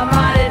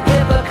 narrow-minded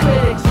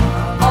hypocrites.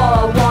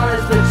 All I want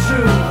is the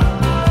truth.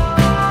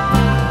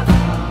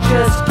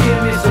 Just give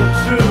me some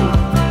truth.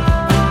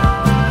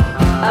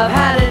 I've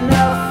had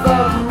enough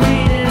of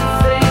reading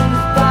things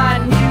by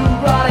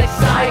neurotic,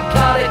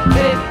 psychotic,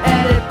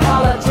 big-headed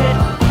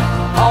politics.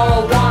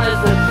 All I want is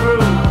the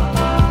truth.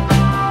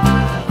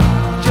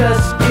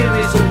 Just give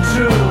me some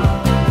truth.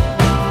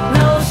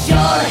 No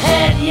short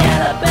head,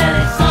 yellow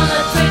belly, son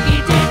of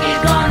tricky dicky,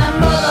 gonna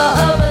mother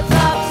of a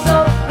top, so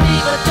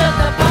leave it just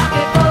a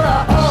pocket full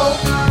of hope.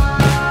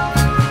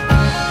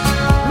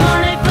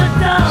 Money for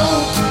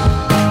dough,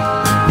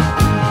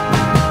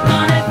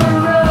 money for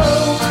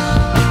road.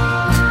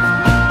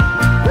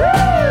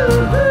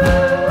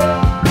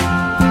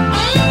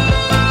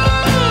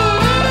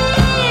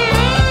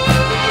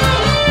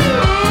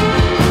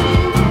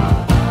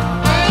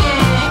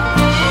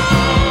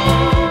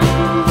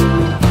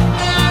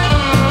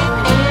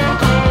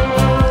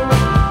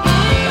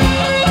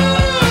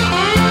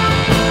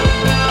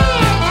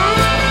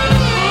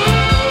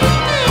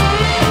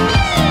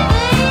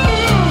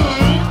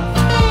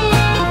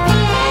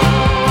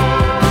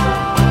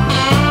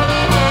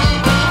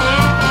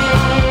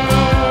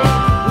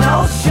 No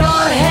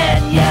short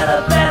head,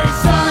 yellow belly,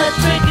 son of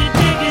tricky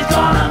dicky,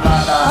 gonna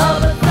mother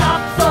of a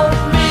top, so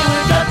me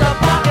with just a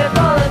pocket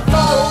full of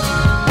gold.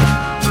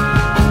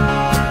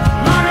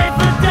 Money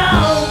for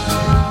dough,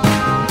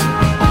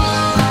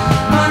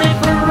 money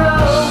for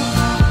road.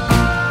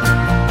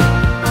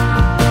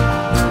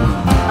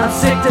 I'm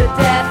sick to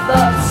death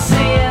of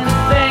seeing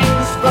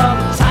things from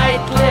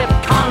tight-lipped,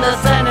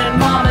 condescending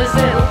mama's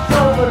little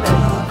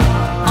chauvinists.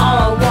 All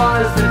I want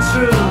is the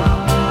truth.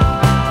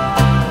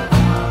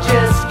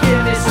 Just give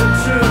me some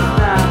truth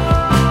now.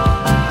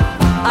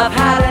 I've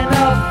had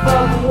enough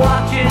of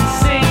watching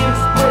scenes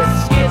with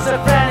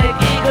schizophrenic,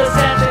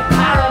 egocentric,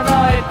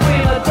 paranoid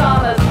prima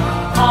donnas.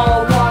 All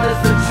I want is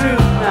the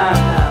truth now.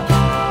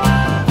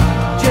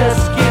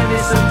 Just give me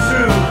some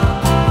truth.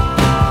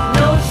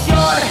 No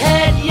short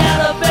head,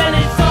 yellow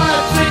belly, son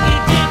of tricky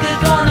dicky,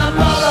 gonna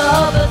mother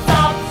of the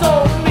top, so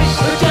me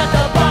with just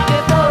a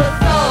pocket full of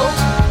soap.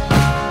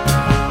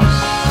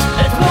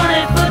 It's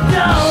money for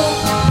dough,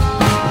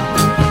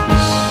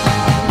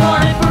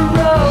 money for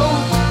road.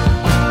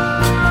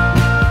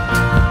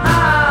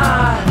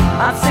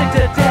 I'm sick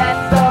to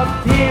death of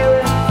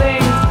hearing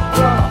things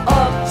from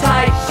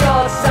uptight,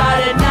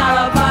 short-sighted,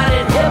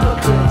 narrow-minded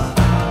hypocrites.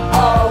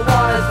 All I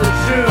want is the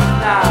truth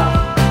now.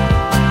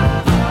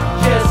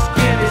 Just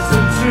give me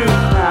some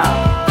truth now.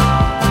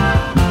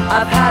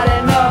 I've had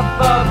enough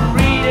of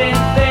reading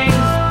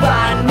things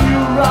by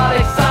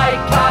neurotic,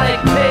 psychotic,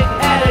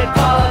 big-headed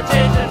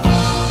politicians.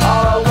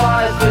 All I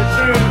want is the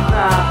truth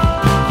now.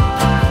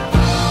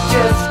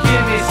 Just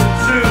give me some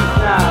truth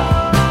now.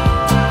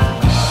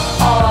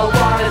 All I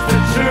want is the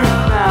truth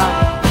now.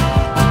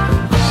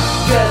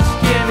 Just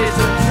give me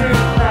some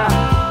truth now.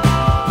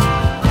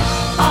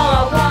 All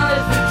I want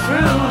is the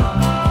truth.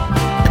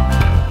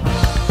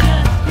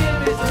 Just give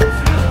me some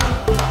truth.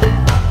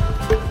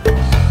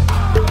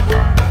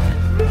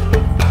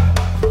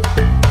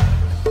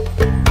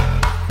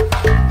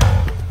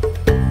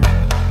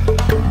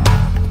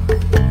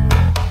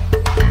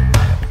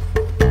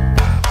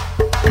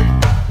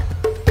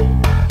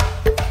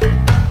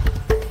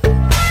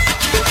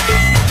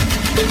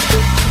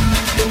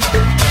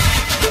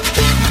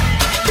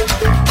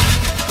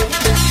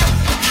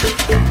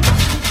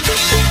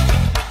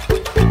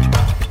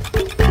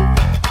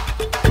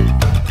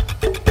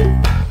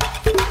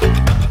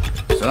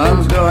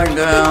 Sun's going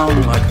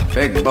down like a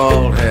big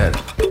bald head,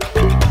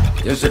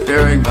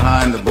 disappearing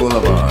behind the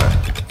boulevard.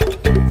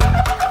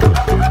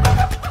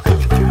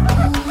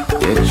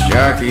 It's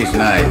Sharky's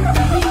night.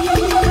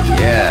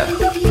 Yeah,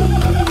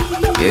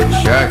 it's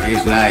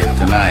Sharky's night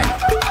tonight.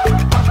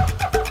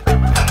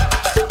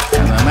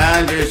 And the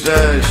manager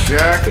says,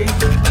 Sharky,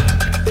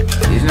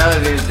 he's not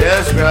at his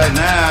desk right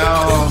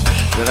now.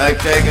 Should I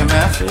take a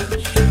message?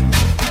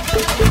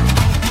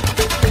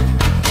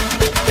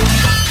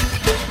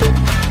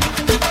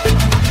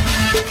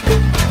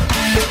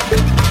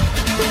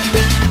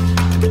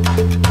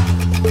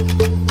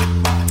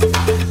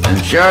 And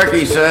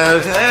Sharky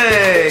says,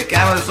 hey,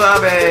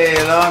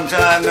 Kamasabe, long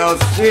time no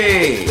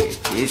see.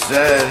 He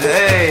said,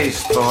 hey,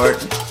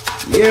 sport,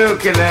 you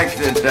connect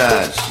the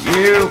dots,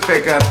 you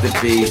pick up the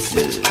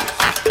pieces.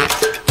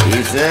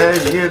 He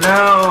says, you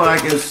know, I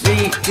can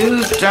see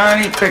two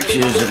tiny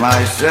pictures of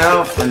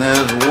myself, and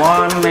there's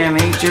one in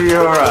each of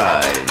your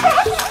eyes.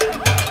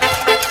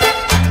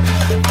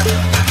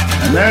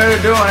 And they're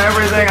doing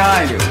everything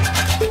I do.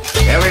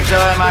 Every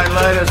time I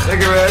light a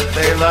cigarette,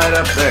 they light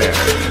up theirs.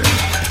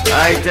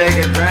 I take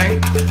a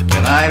drink,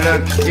 and I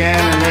look again,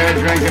 and they're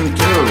drinking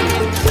too.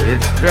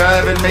 It's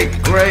driving me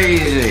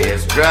crazy.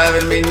 It's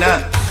driving me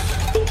nuts.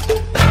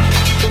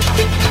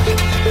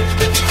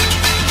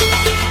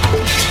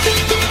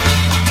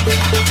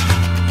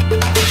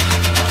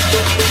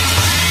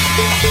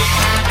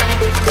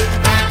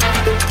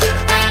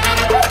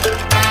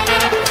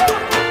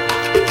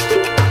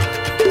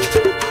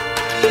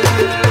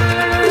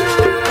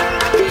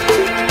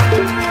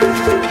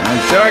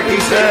 Sharky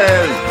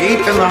says,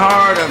 deep in the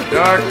heart of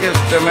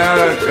darkest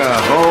America,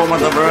 home of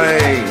the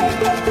brave,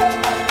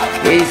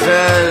 he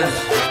says,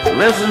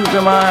 listen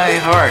to my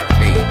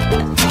heartbeat.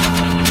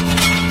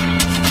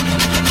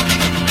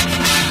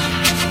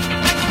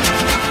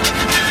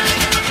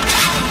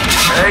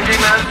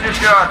 Paging Mr.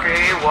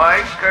 Sharky,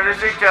 white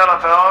courtesy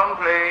telephone,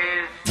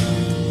 please.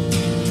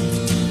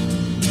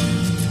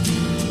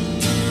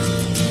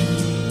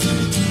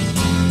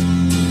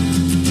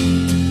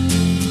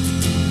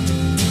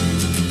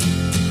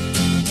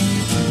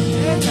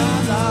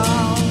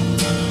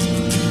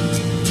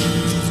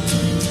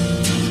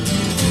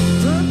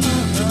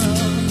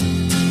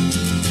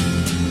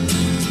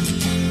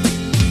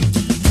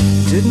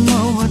 Didn't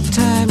know what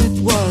time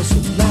it was,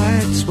 the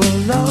lights were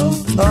low.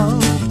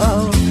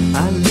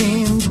 I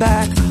leaned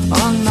back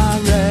on my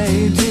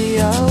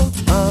radio.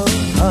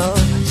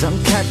 Some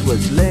cat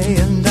was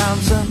laying down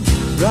some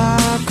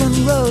rock and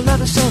roll,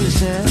 not a soul, he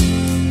said.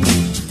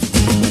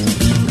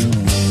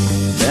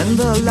 Then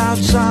the loud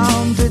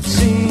sound, it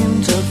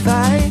seemed to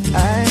fade.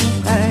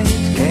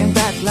 Came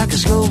back like a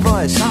slow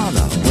voice on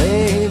a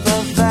wave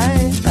of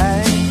fade.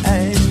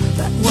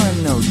 That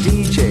wasn't no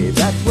DJ,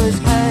 that was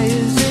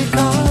hazy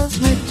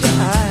cosmic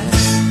jive.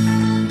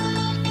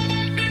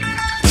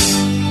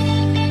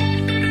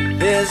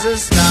 There's a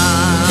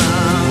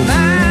starman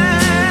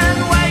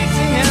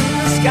waiting in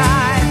the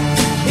sky.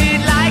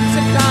 He'd like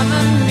to come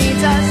and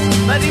meet us,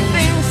 but he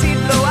thinks he'd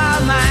blow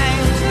our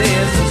minds.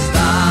 There's a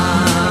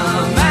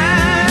starman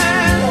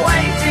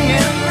waiting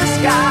in the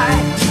sky.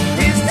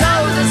 He's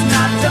told us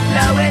not to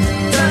blow it,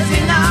 'cause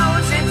he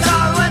knows it's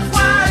all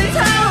worthwhile. He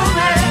told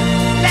me,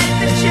 let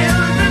the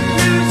children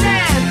lose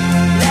it,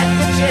 let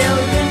the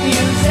children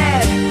use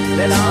it,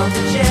 let all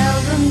the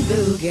children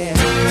boogie.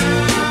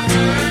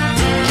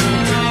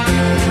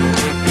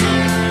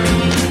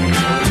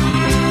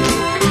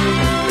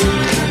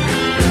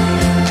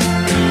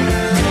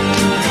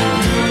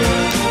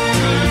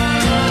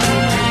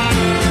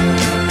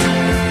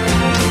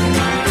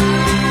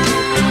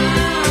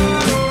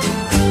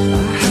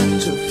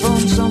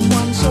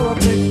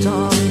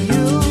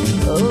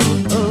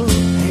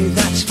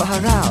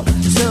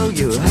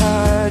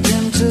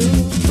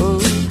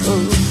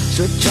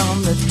 Switch on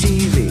the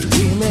TV,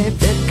 we may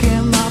pick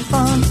him up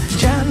on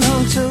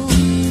channel 2.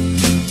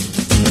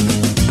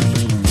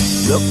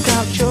 Look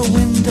out your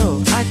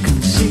window, I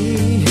can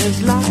see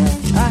his light.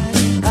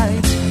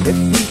 If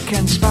we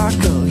can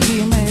sparkle,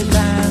 he may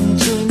land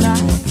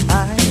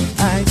tonight.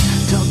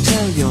 Don't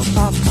tell your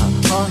papa,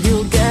 or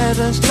he'll get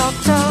us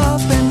locked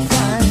up in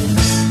fight.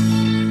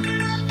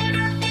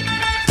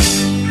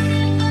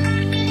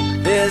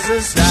 There's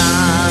a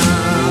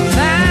starman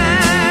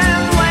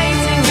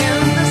waiting in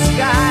the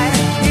sky.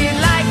 He'd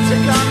like to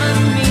come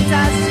and meet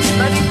us,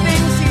 but he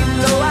thinks he'd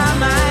blow our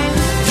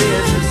minds.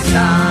 There's a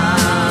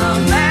starman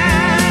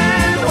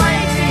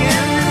waiting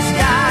in the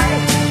sky.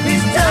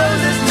 He's told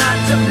us not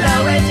to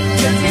blow it,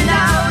 'cause he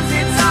knows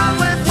it's all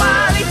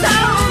worthwhile. He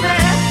told me,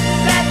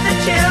 let the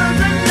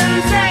children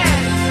lose it,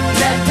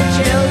 let the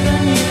children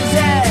use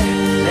it,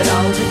 let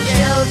all the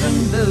children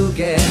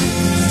boogie.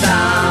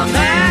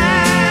 Starman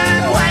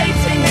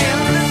waiting in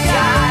the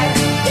sky.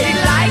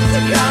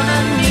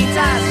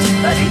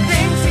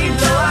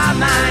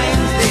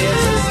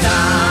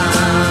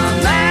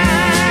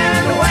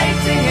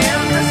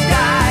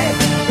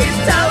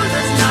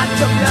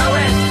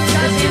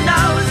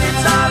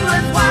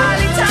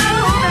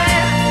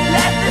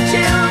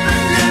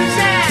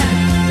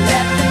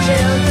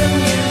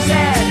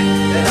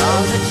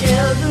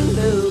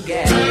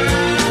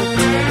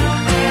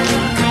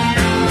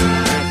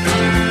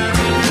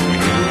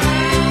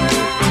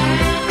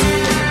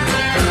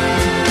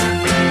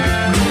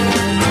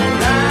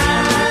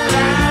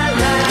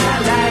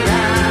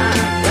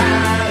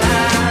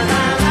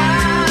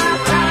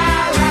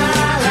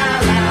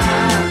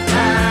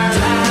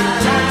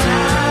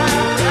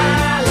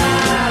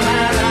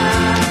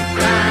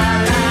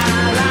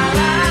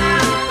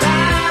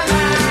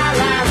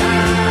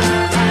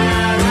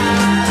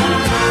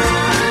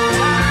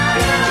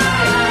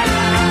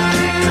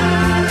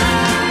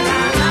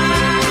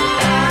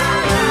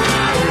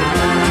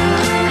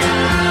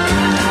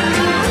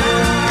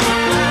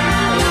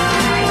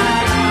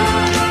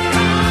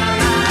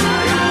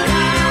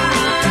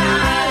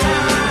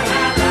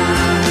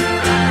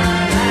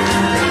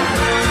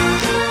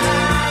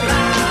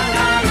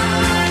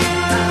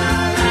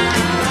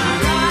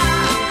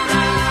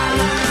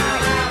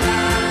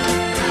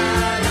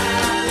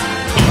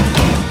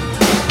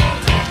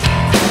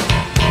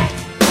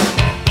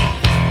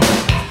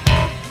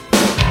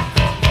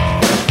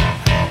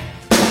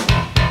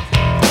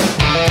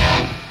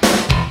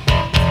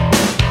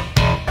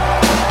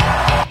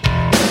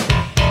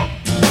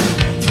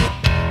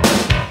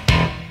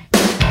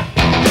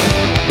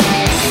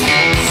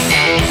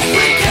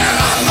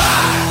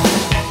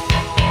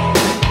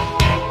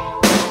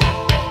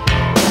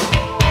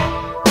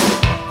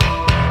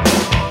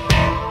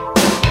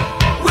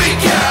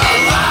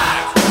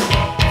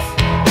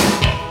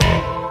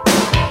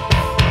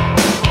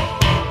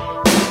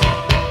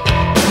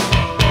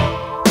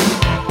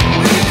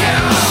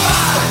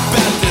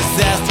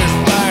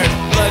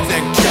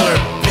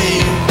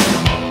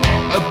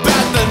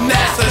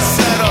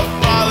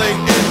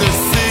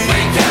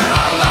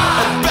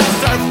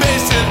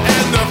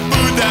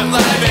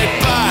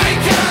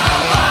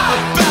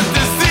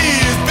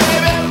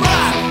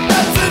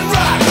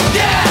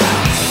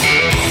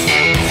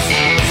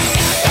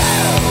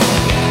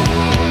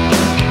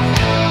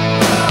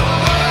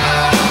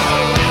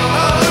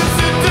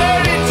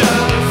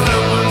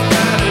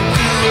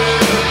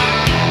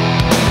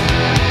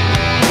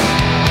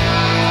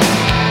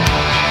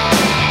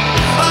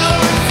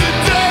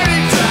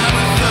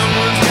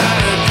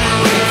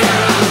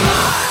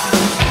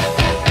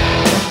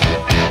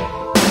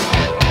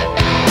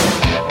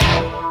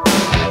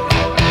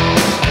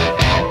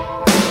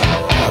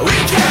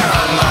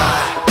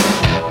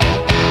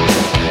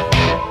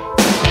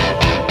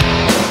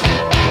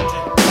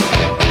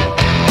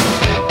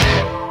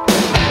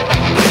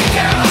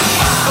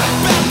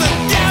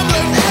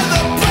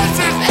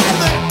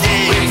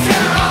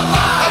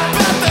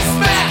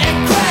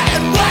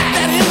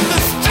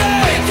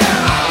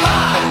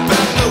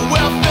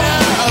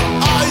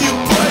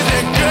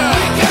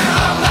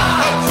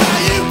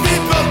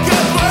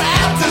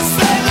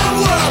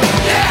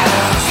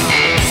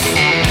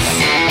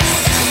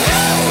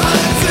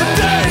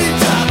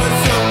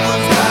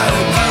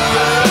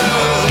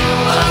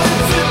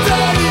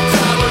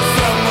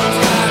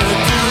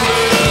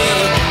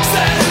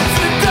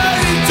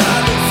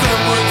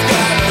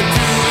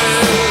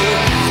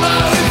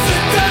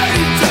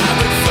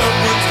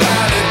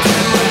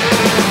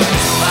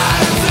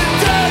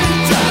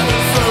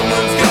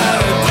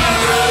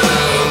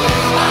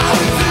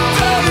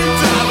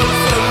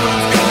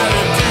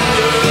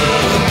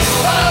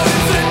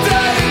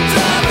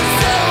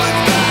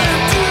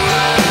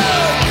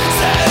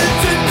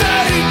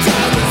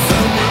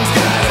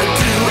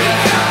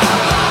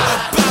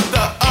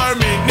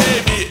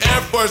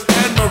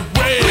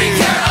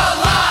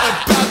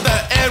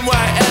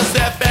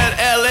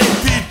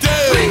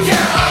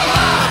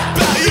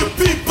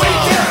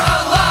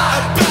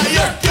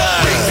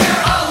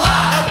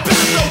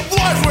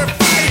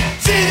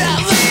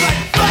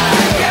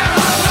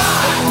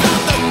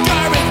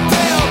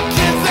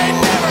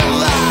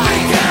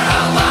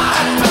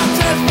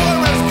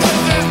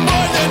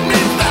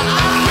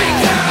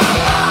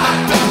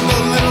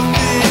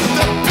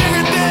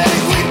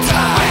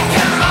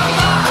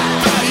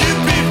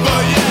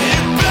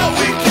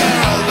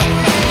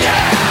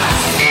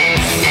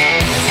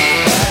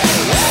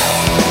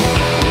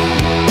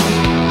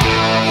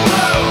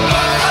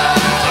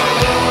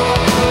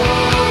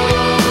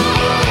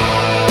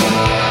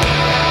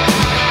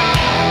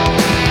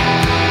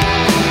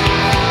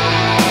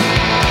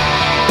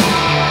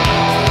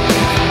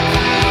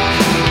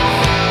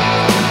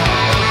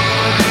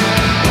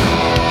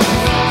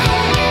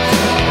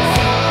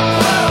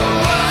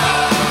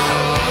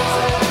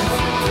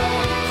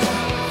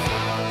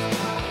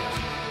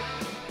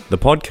 The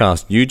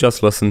podcast you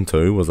just listened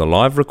to was a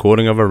live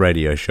recording of a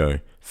radio show,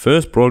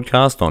 first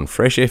broadcast on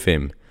Fresh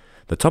FM,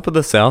 the top of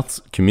the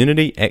South's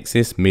community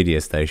access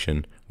media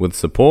station, with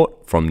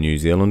support from New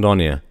Zealand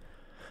On Air.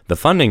 The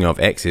funding of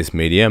Access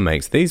Media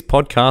makes these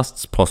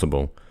podcasts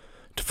possible.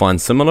 To find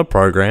similar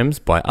programs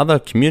by other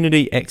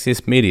community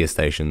access media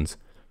stations,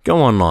 go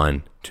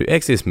online to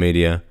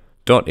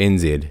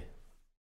accessmedia.nz.